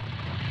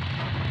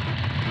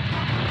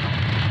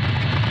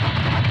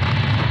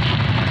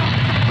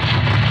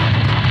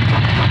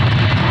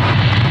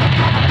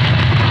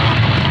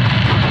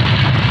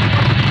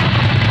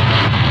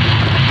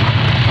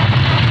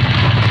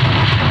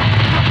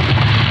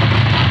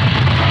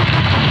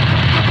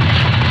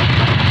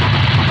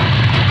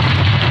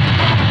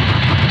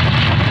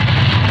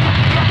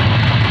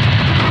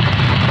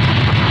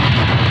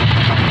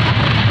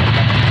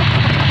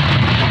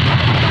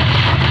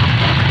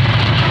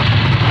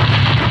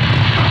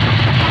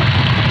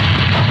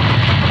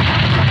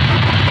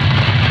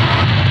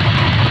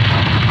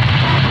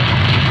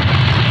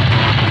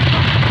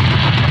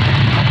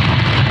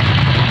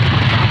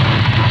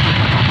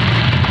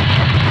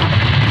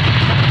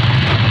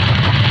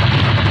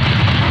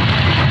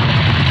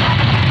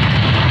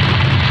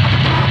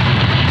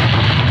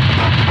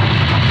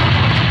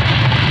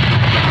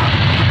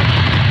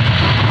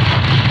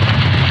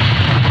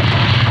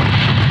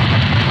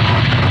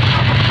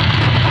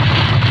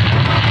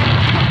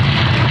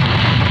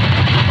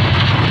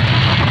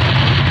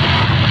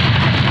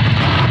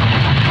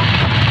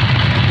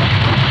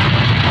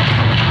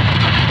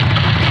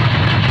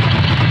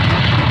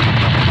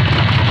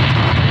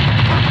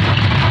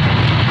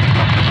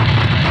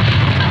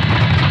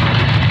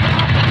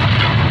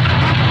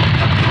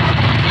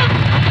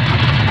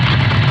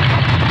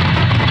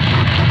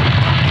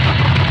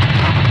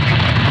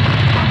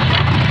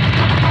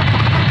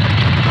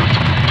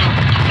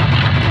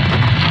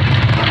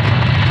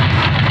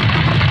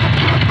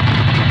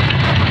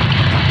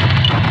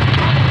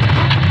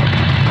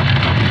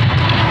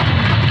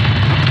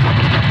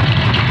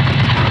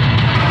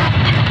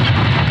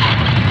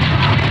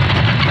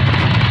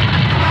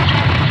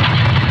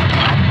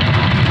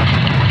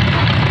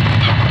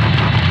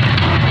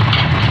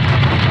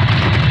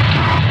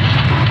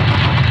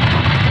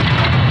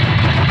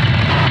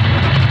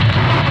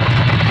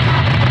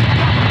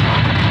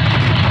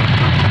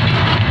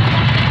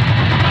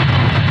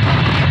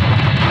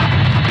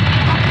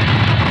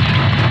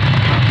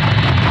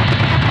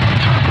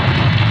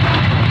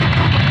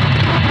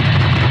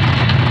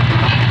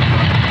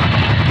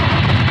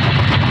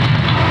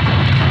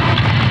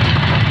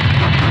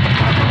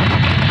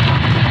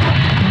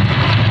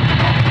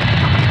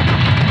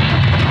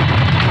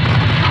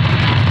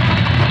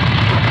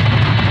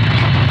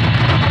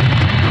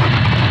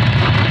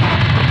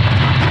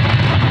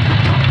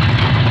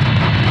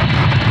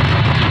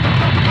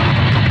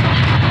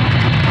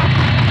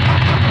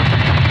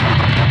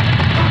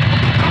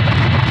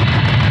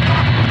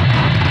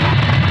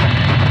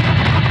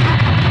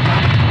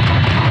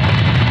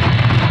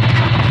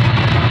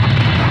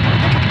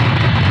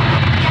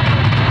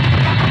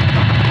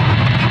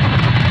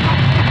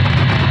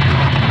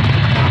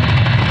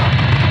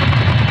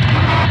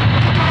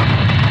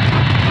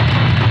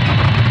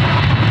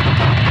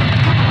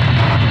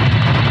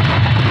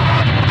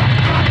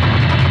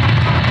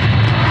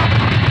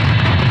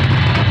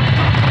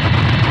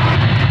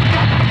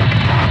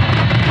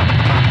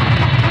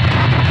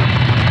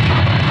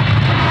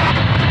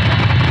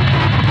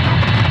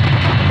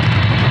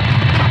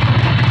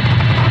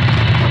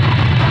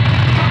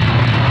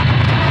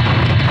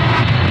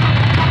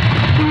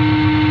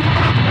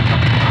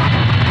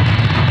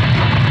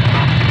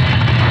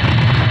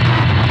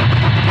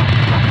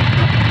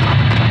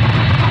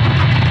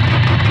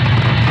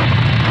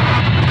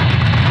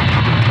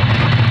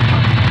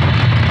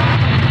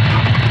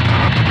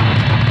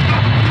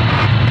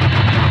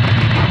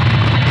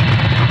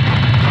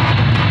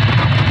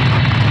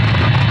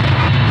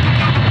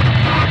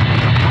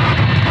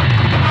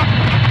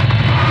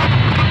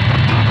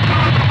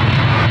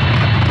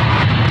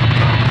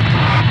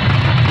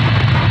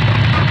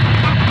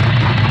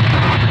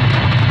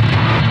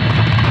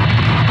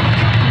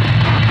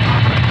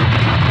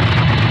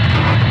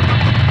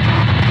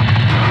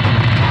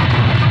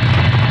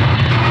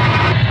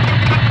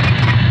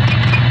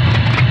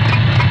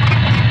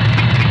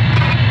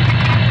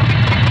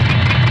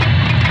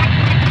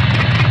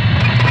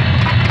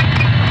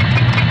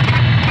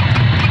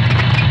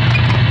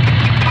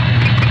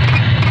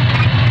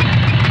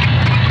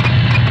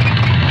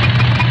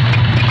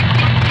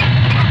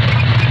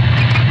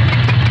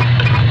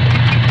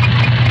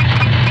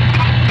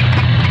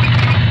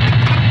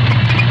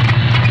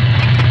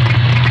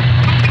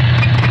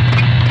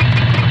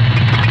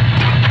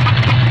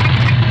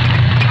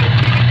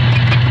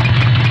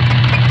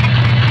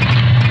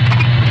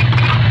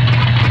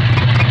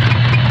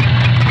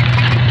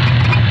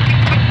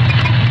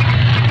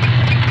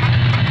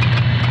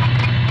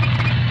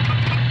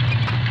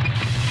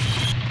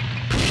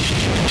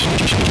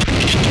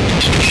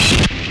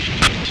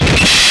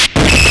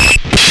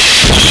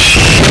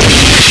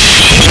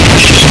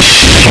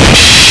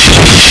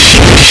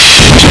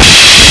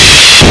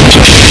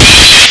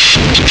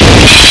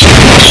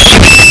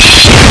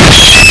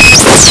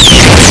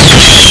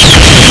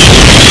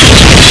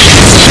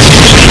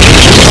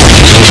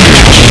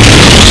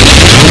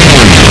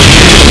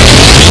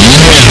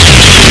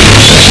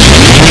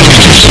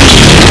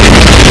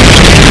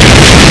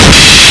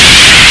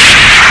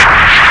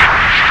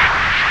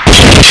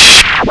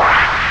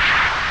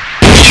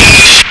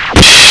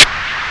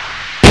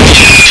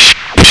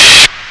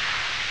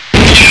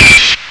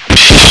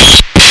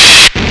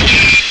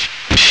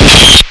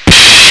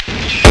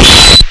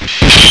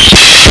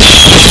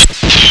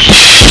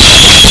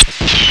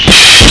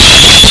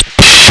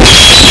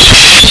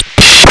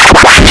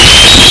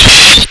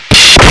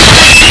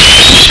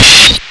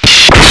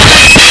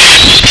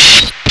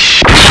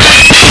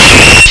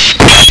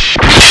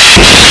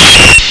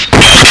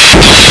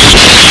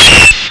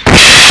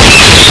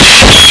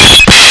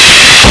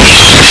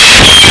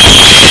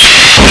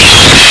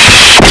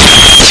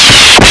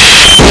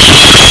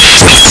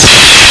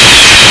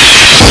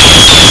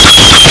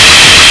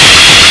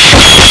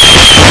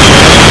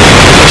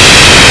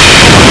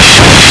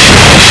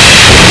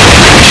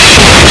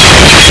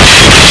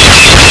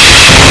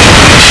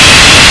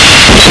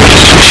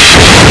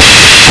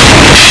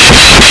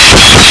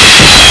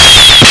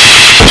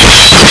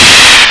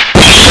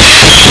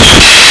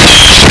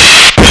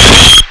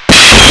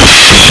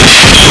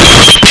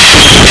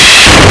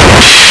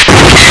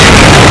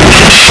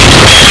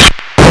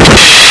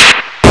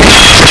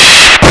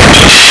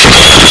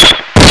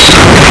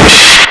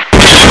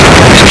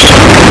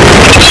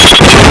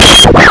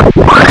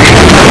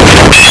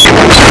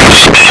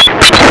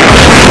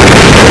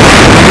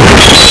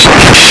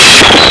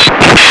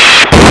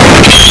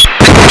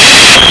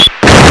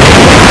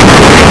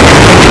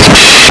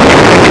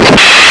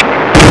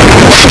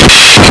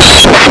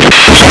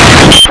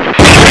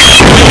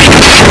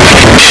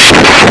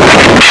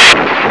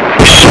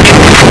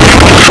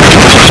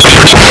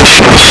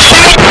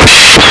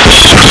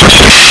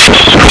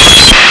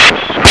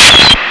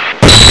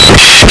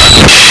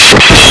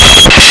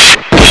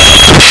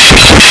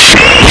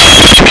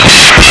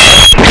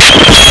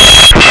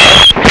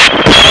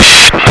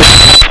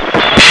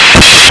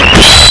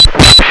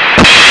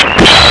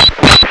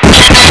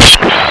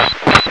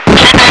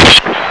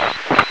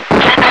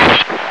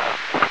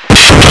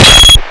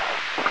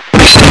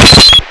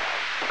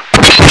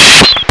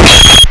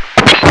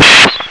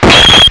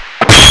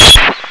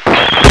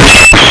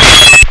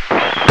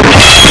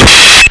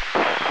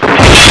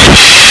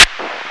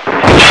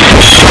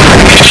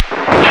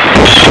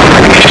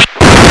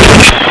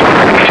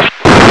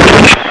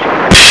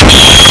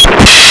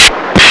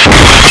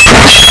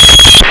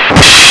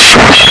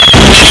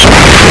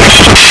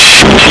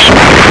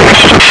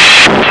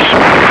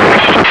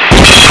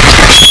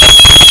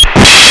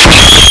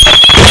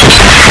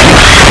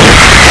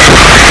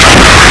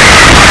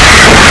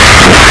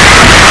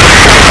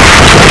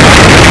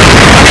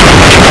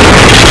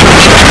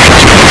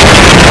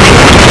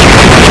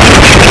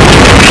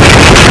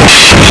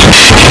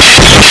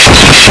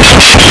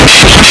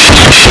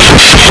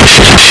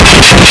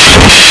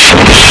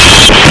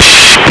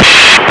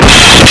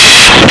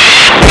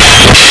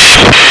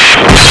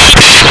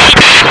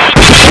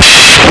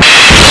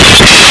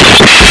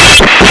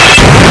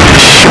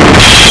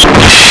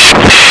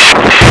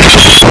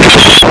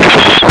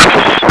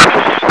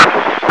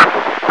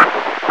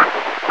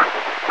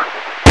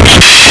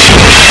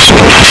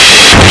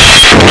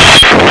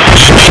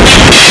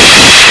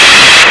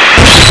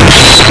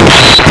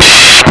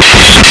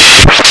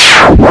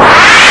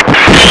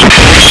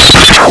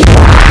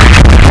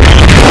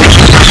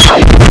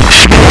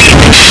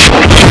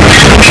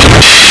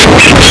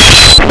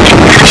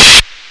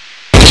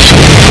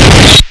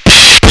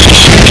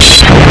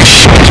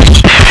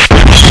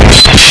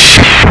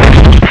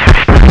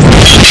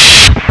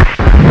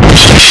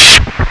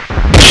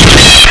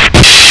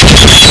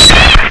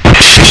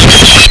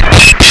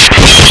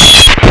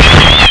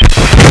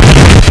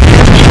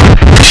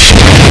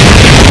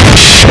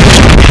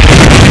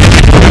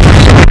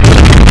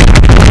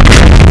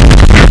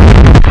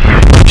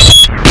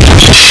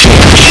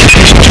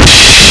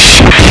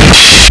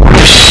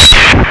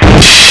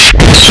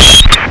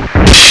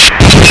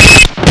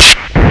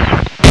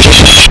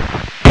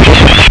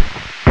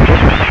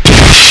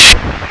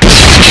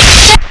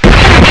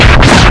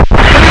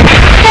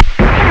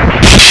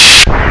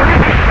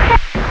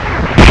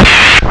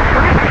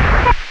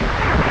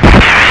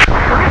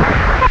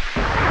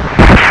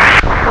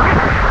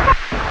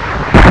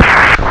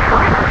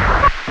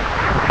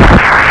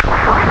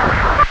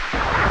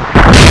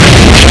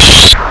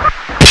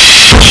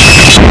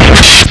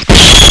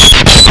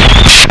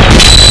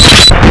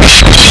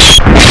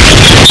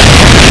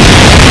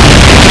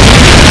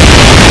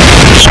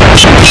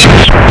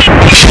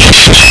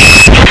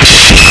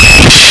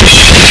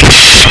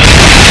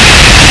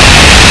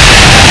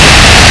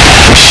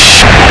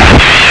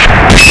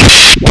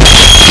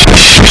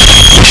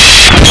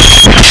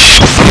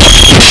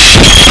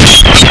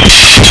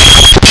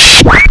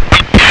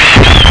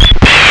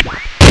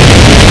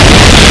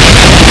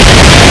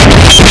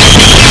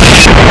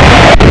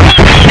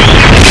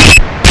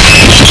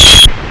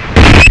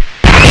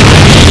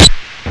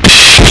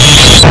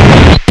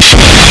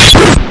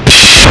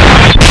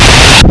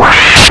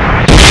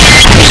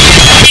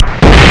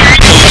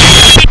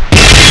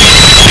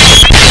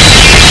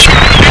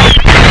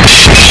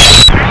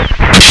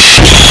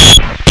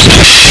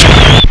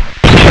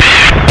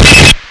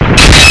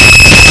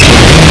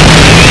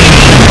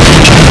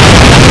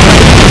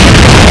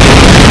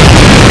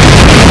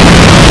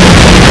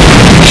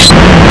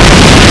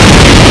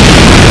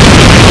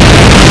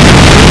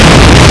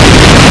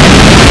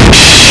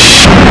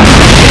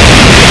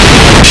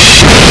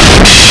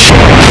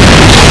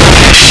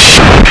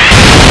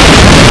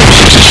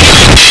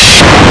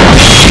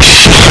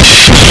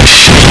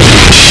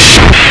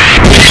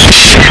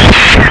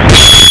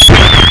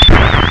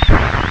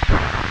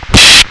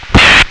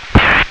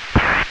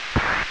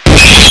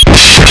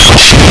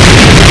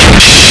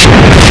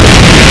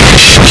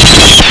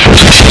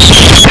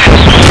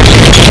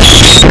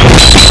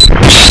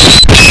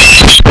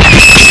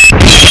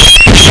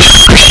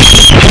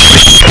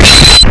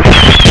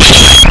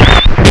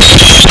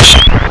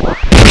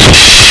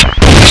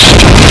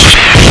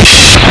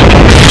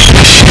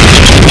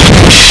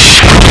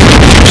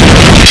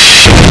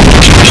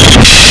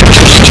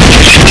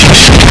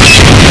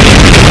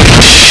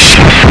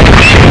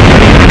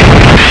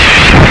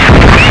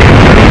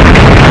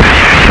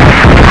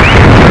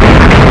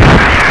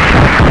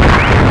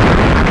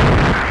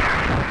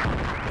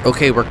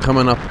 Okay, we're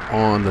coming up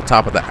on the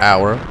top of the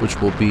hour, which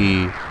will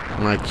be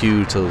my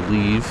cue to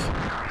leave.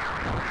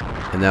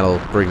 And that'll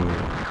bring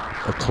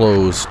a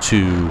close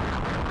to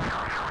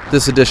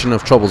this edition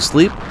of Troubled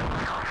Sleep.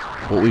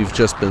 What we've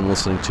just been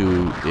listening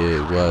to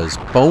was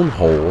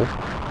Bonehole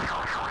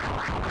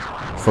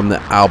from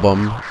the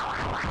album.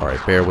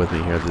 Alright, bear with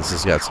me here. This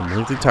has got some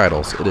lengthy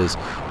titles. It is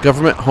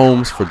Government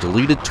Homes for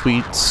Deleted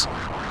Tweets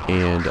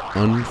and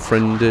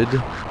Unfriended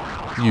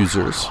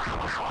Users.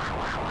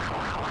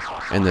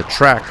 And the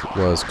track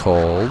was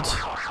called...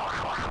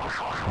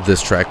 This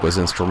track was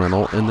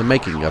instrumental in the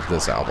making of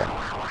this album.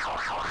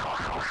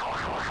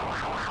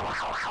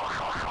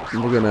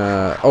 We're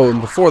gonna... Oh,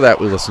 and before that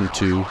we listened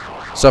to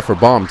Suffer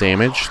Bomb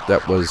Damage.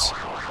 That was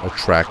a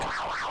track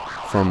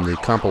from the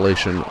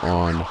compilation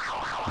on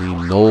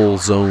the Null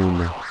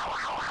Zone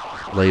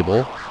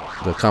label.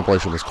 The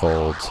compilation was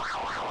called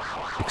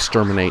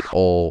Exterminate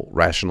All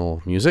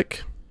Rational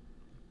Music.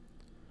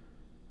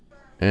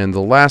 And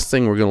the last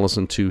thing we're going to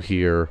listen to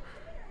here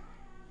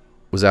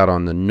was out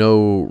on the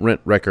No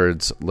Rent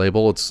Records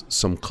label. It's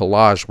some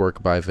collage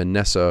work by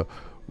Vanessa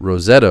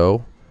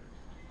Rosetto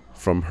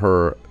from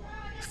her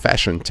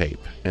fashion tape.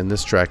 And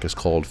this track is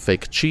called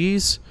Fake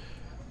Cheese.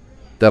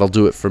 That'll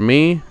do it for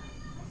me.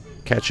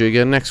 Catch you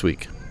again next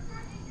week.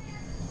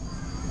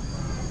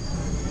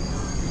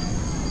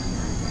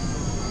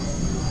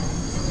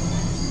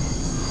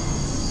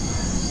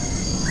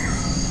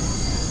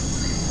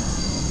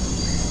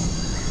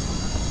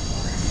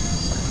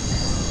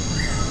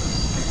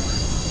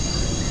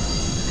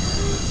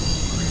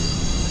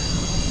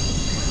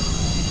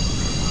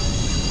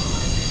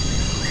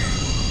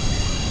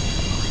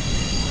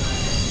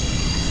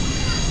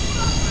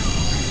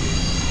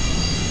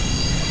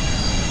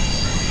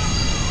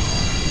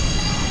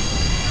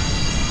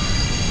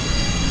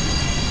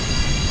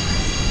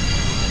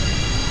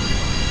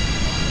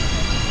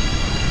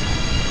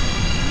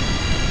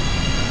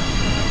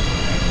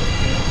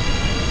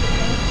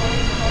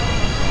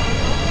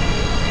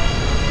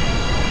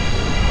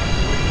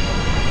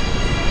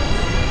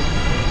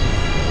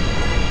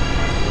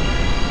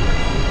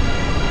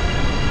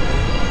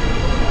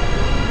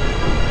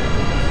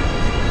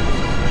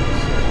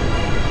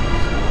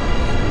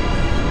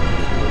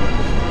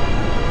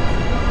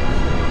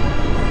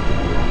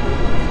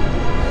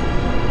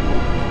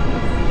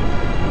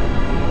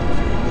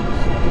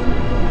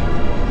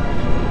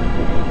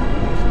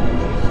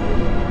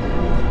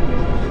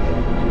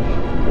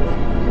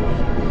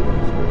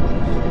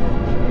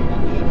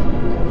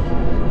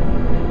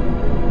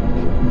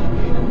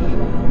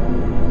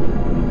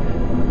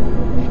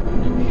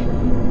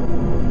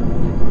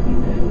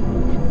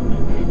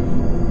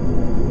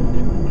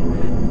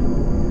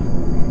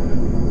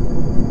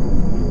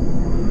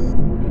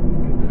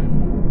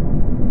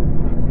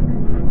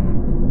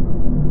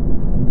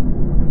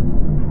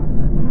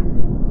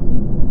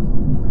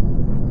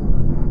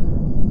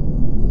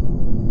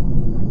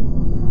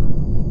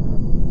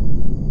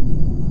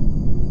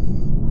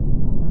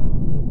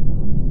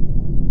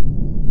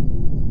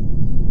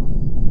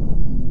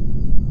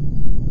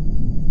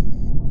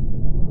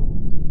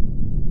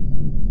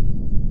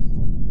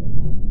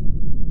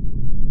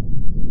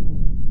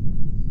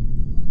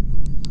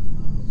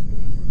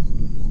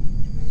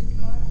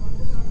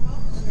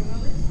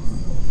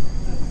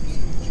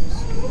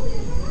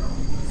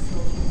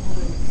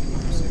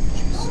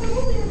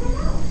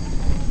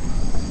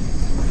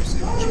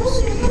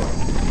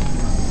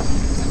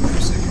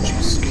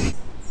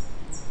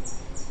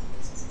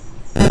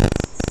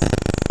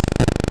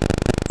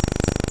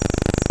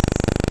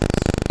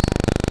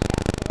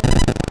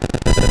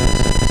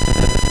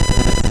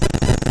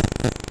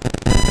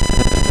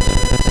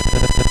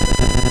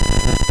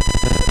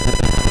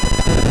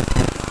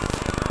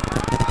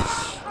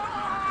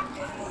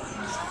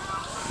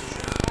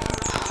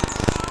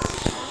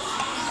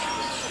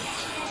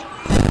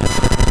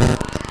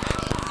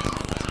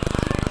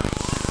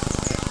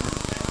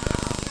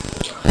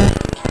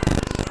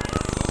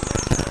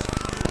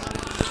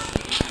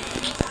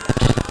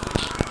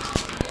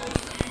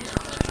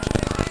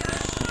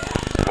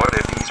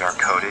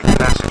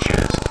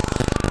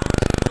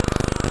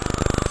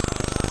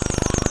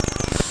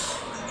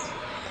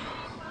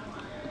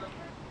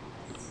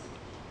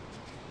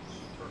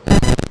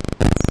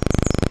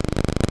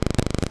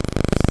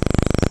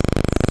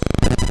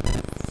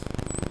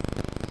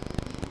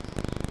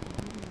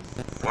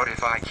 What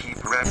if I keep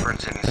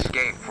referencing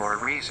escape for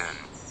a reason?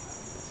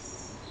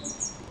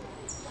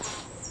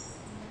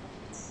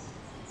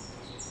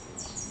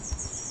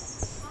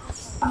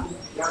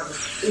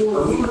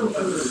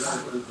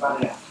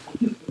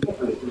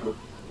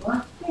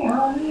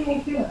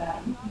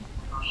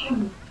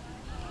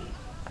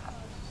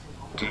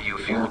 Do you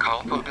feel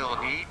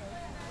culpability?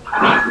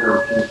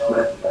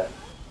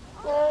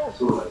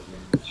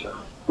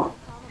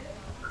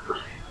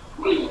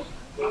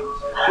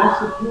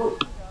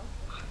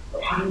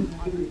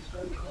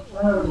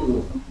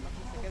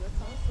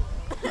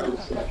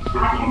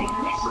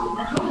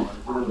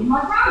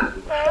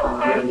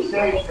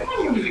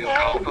 You feel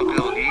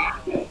culpability?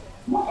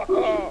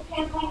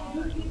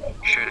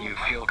 Should you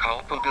feel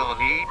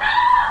culpability?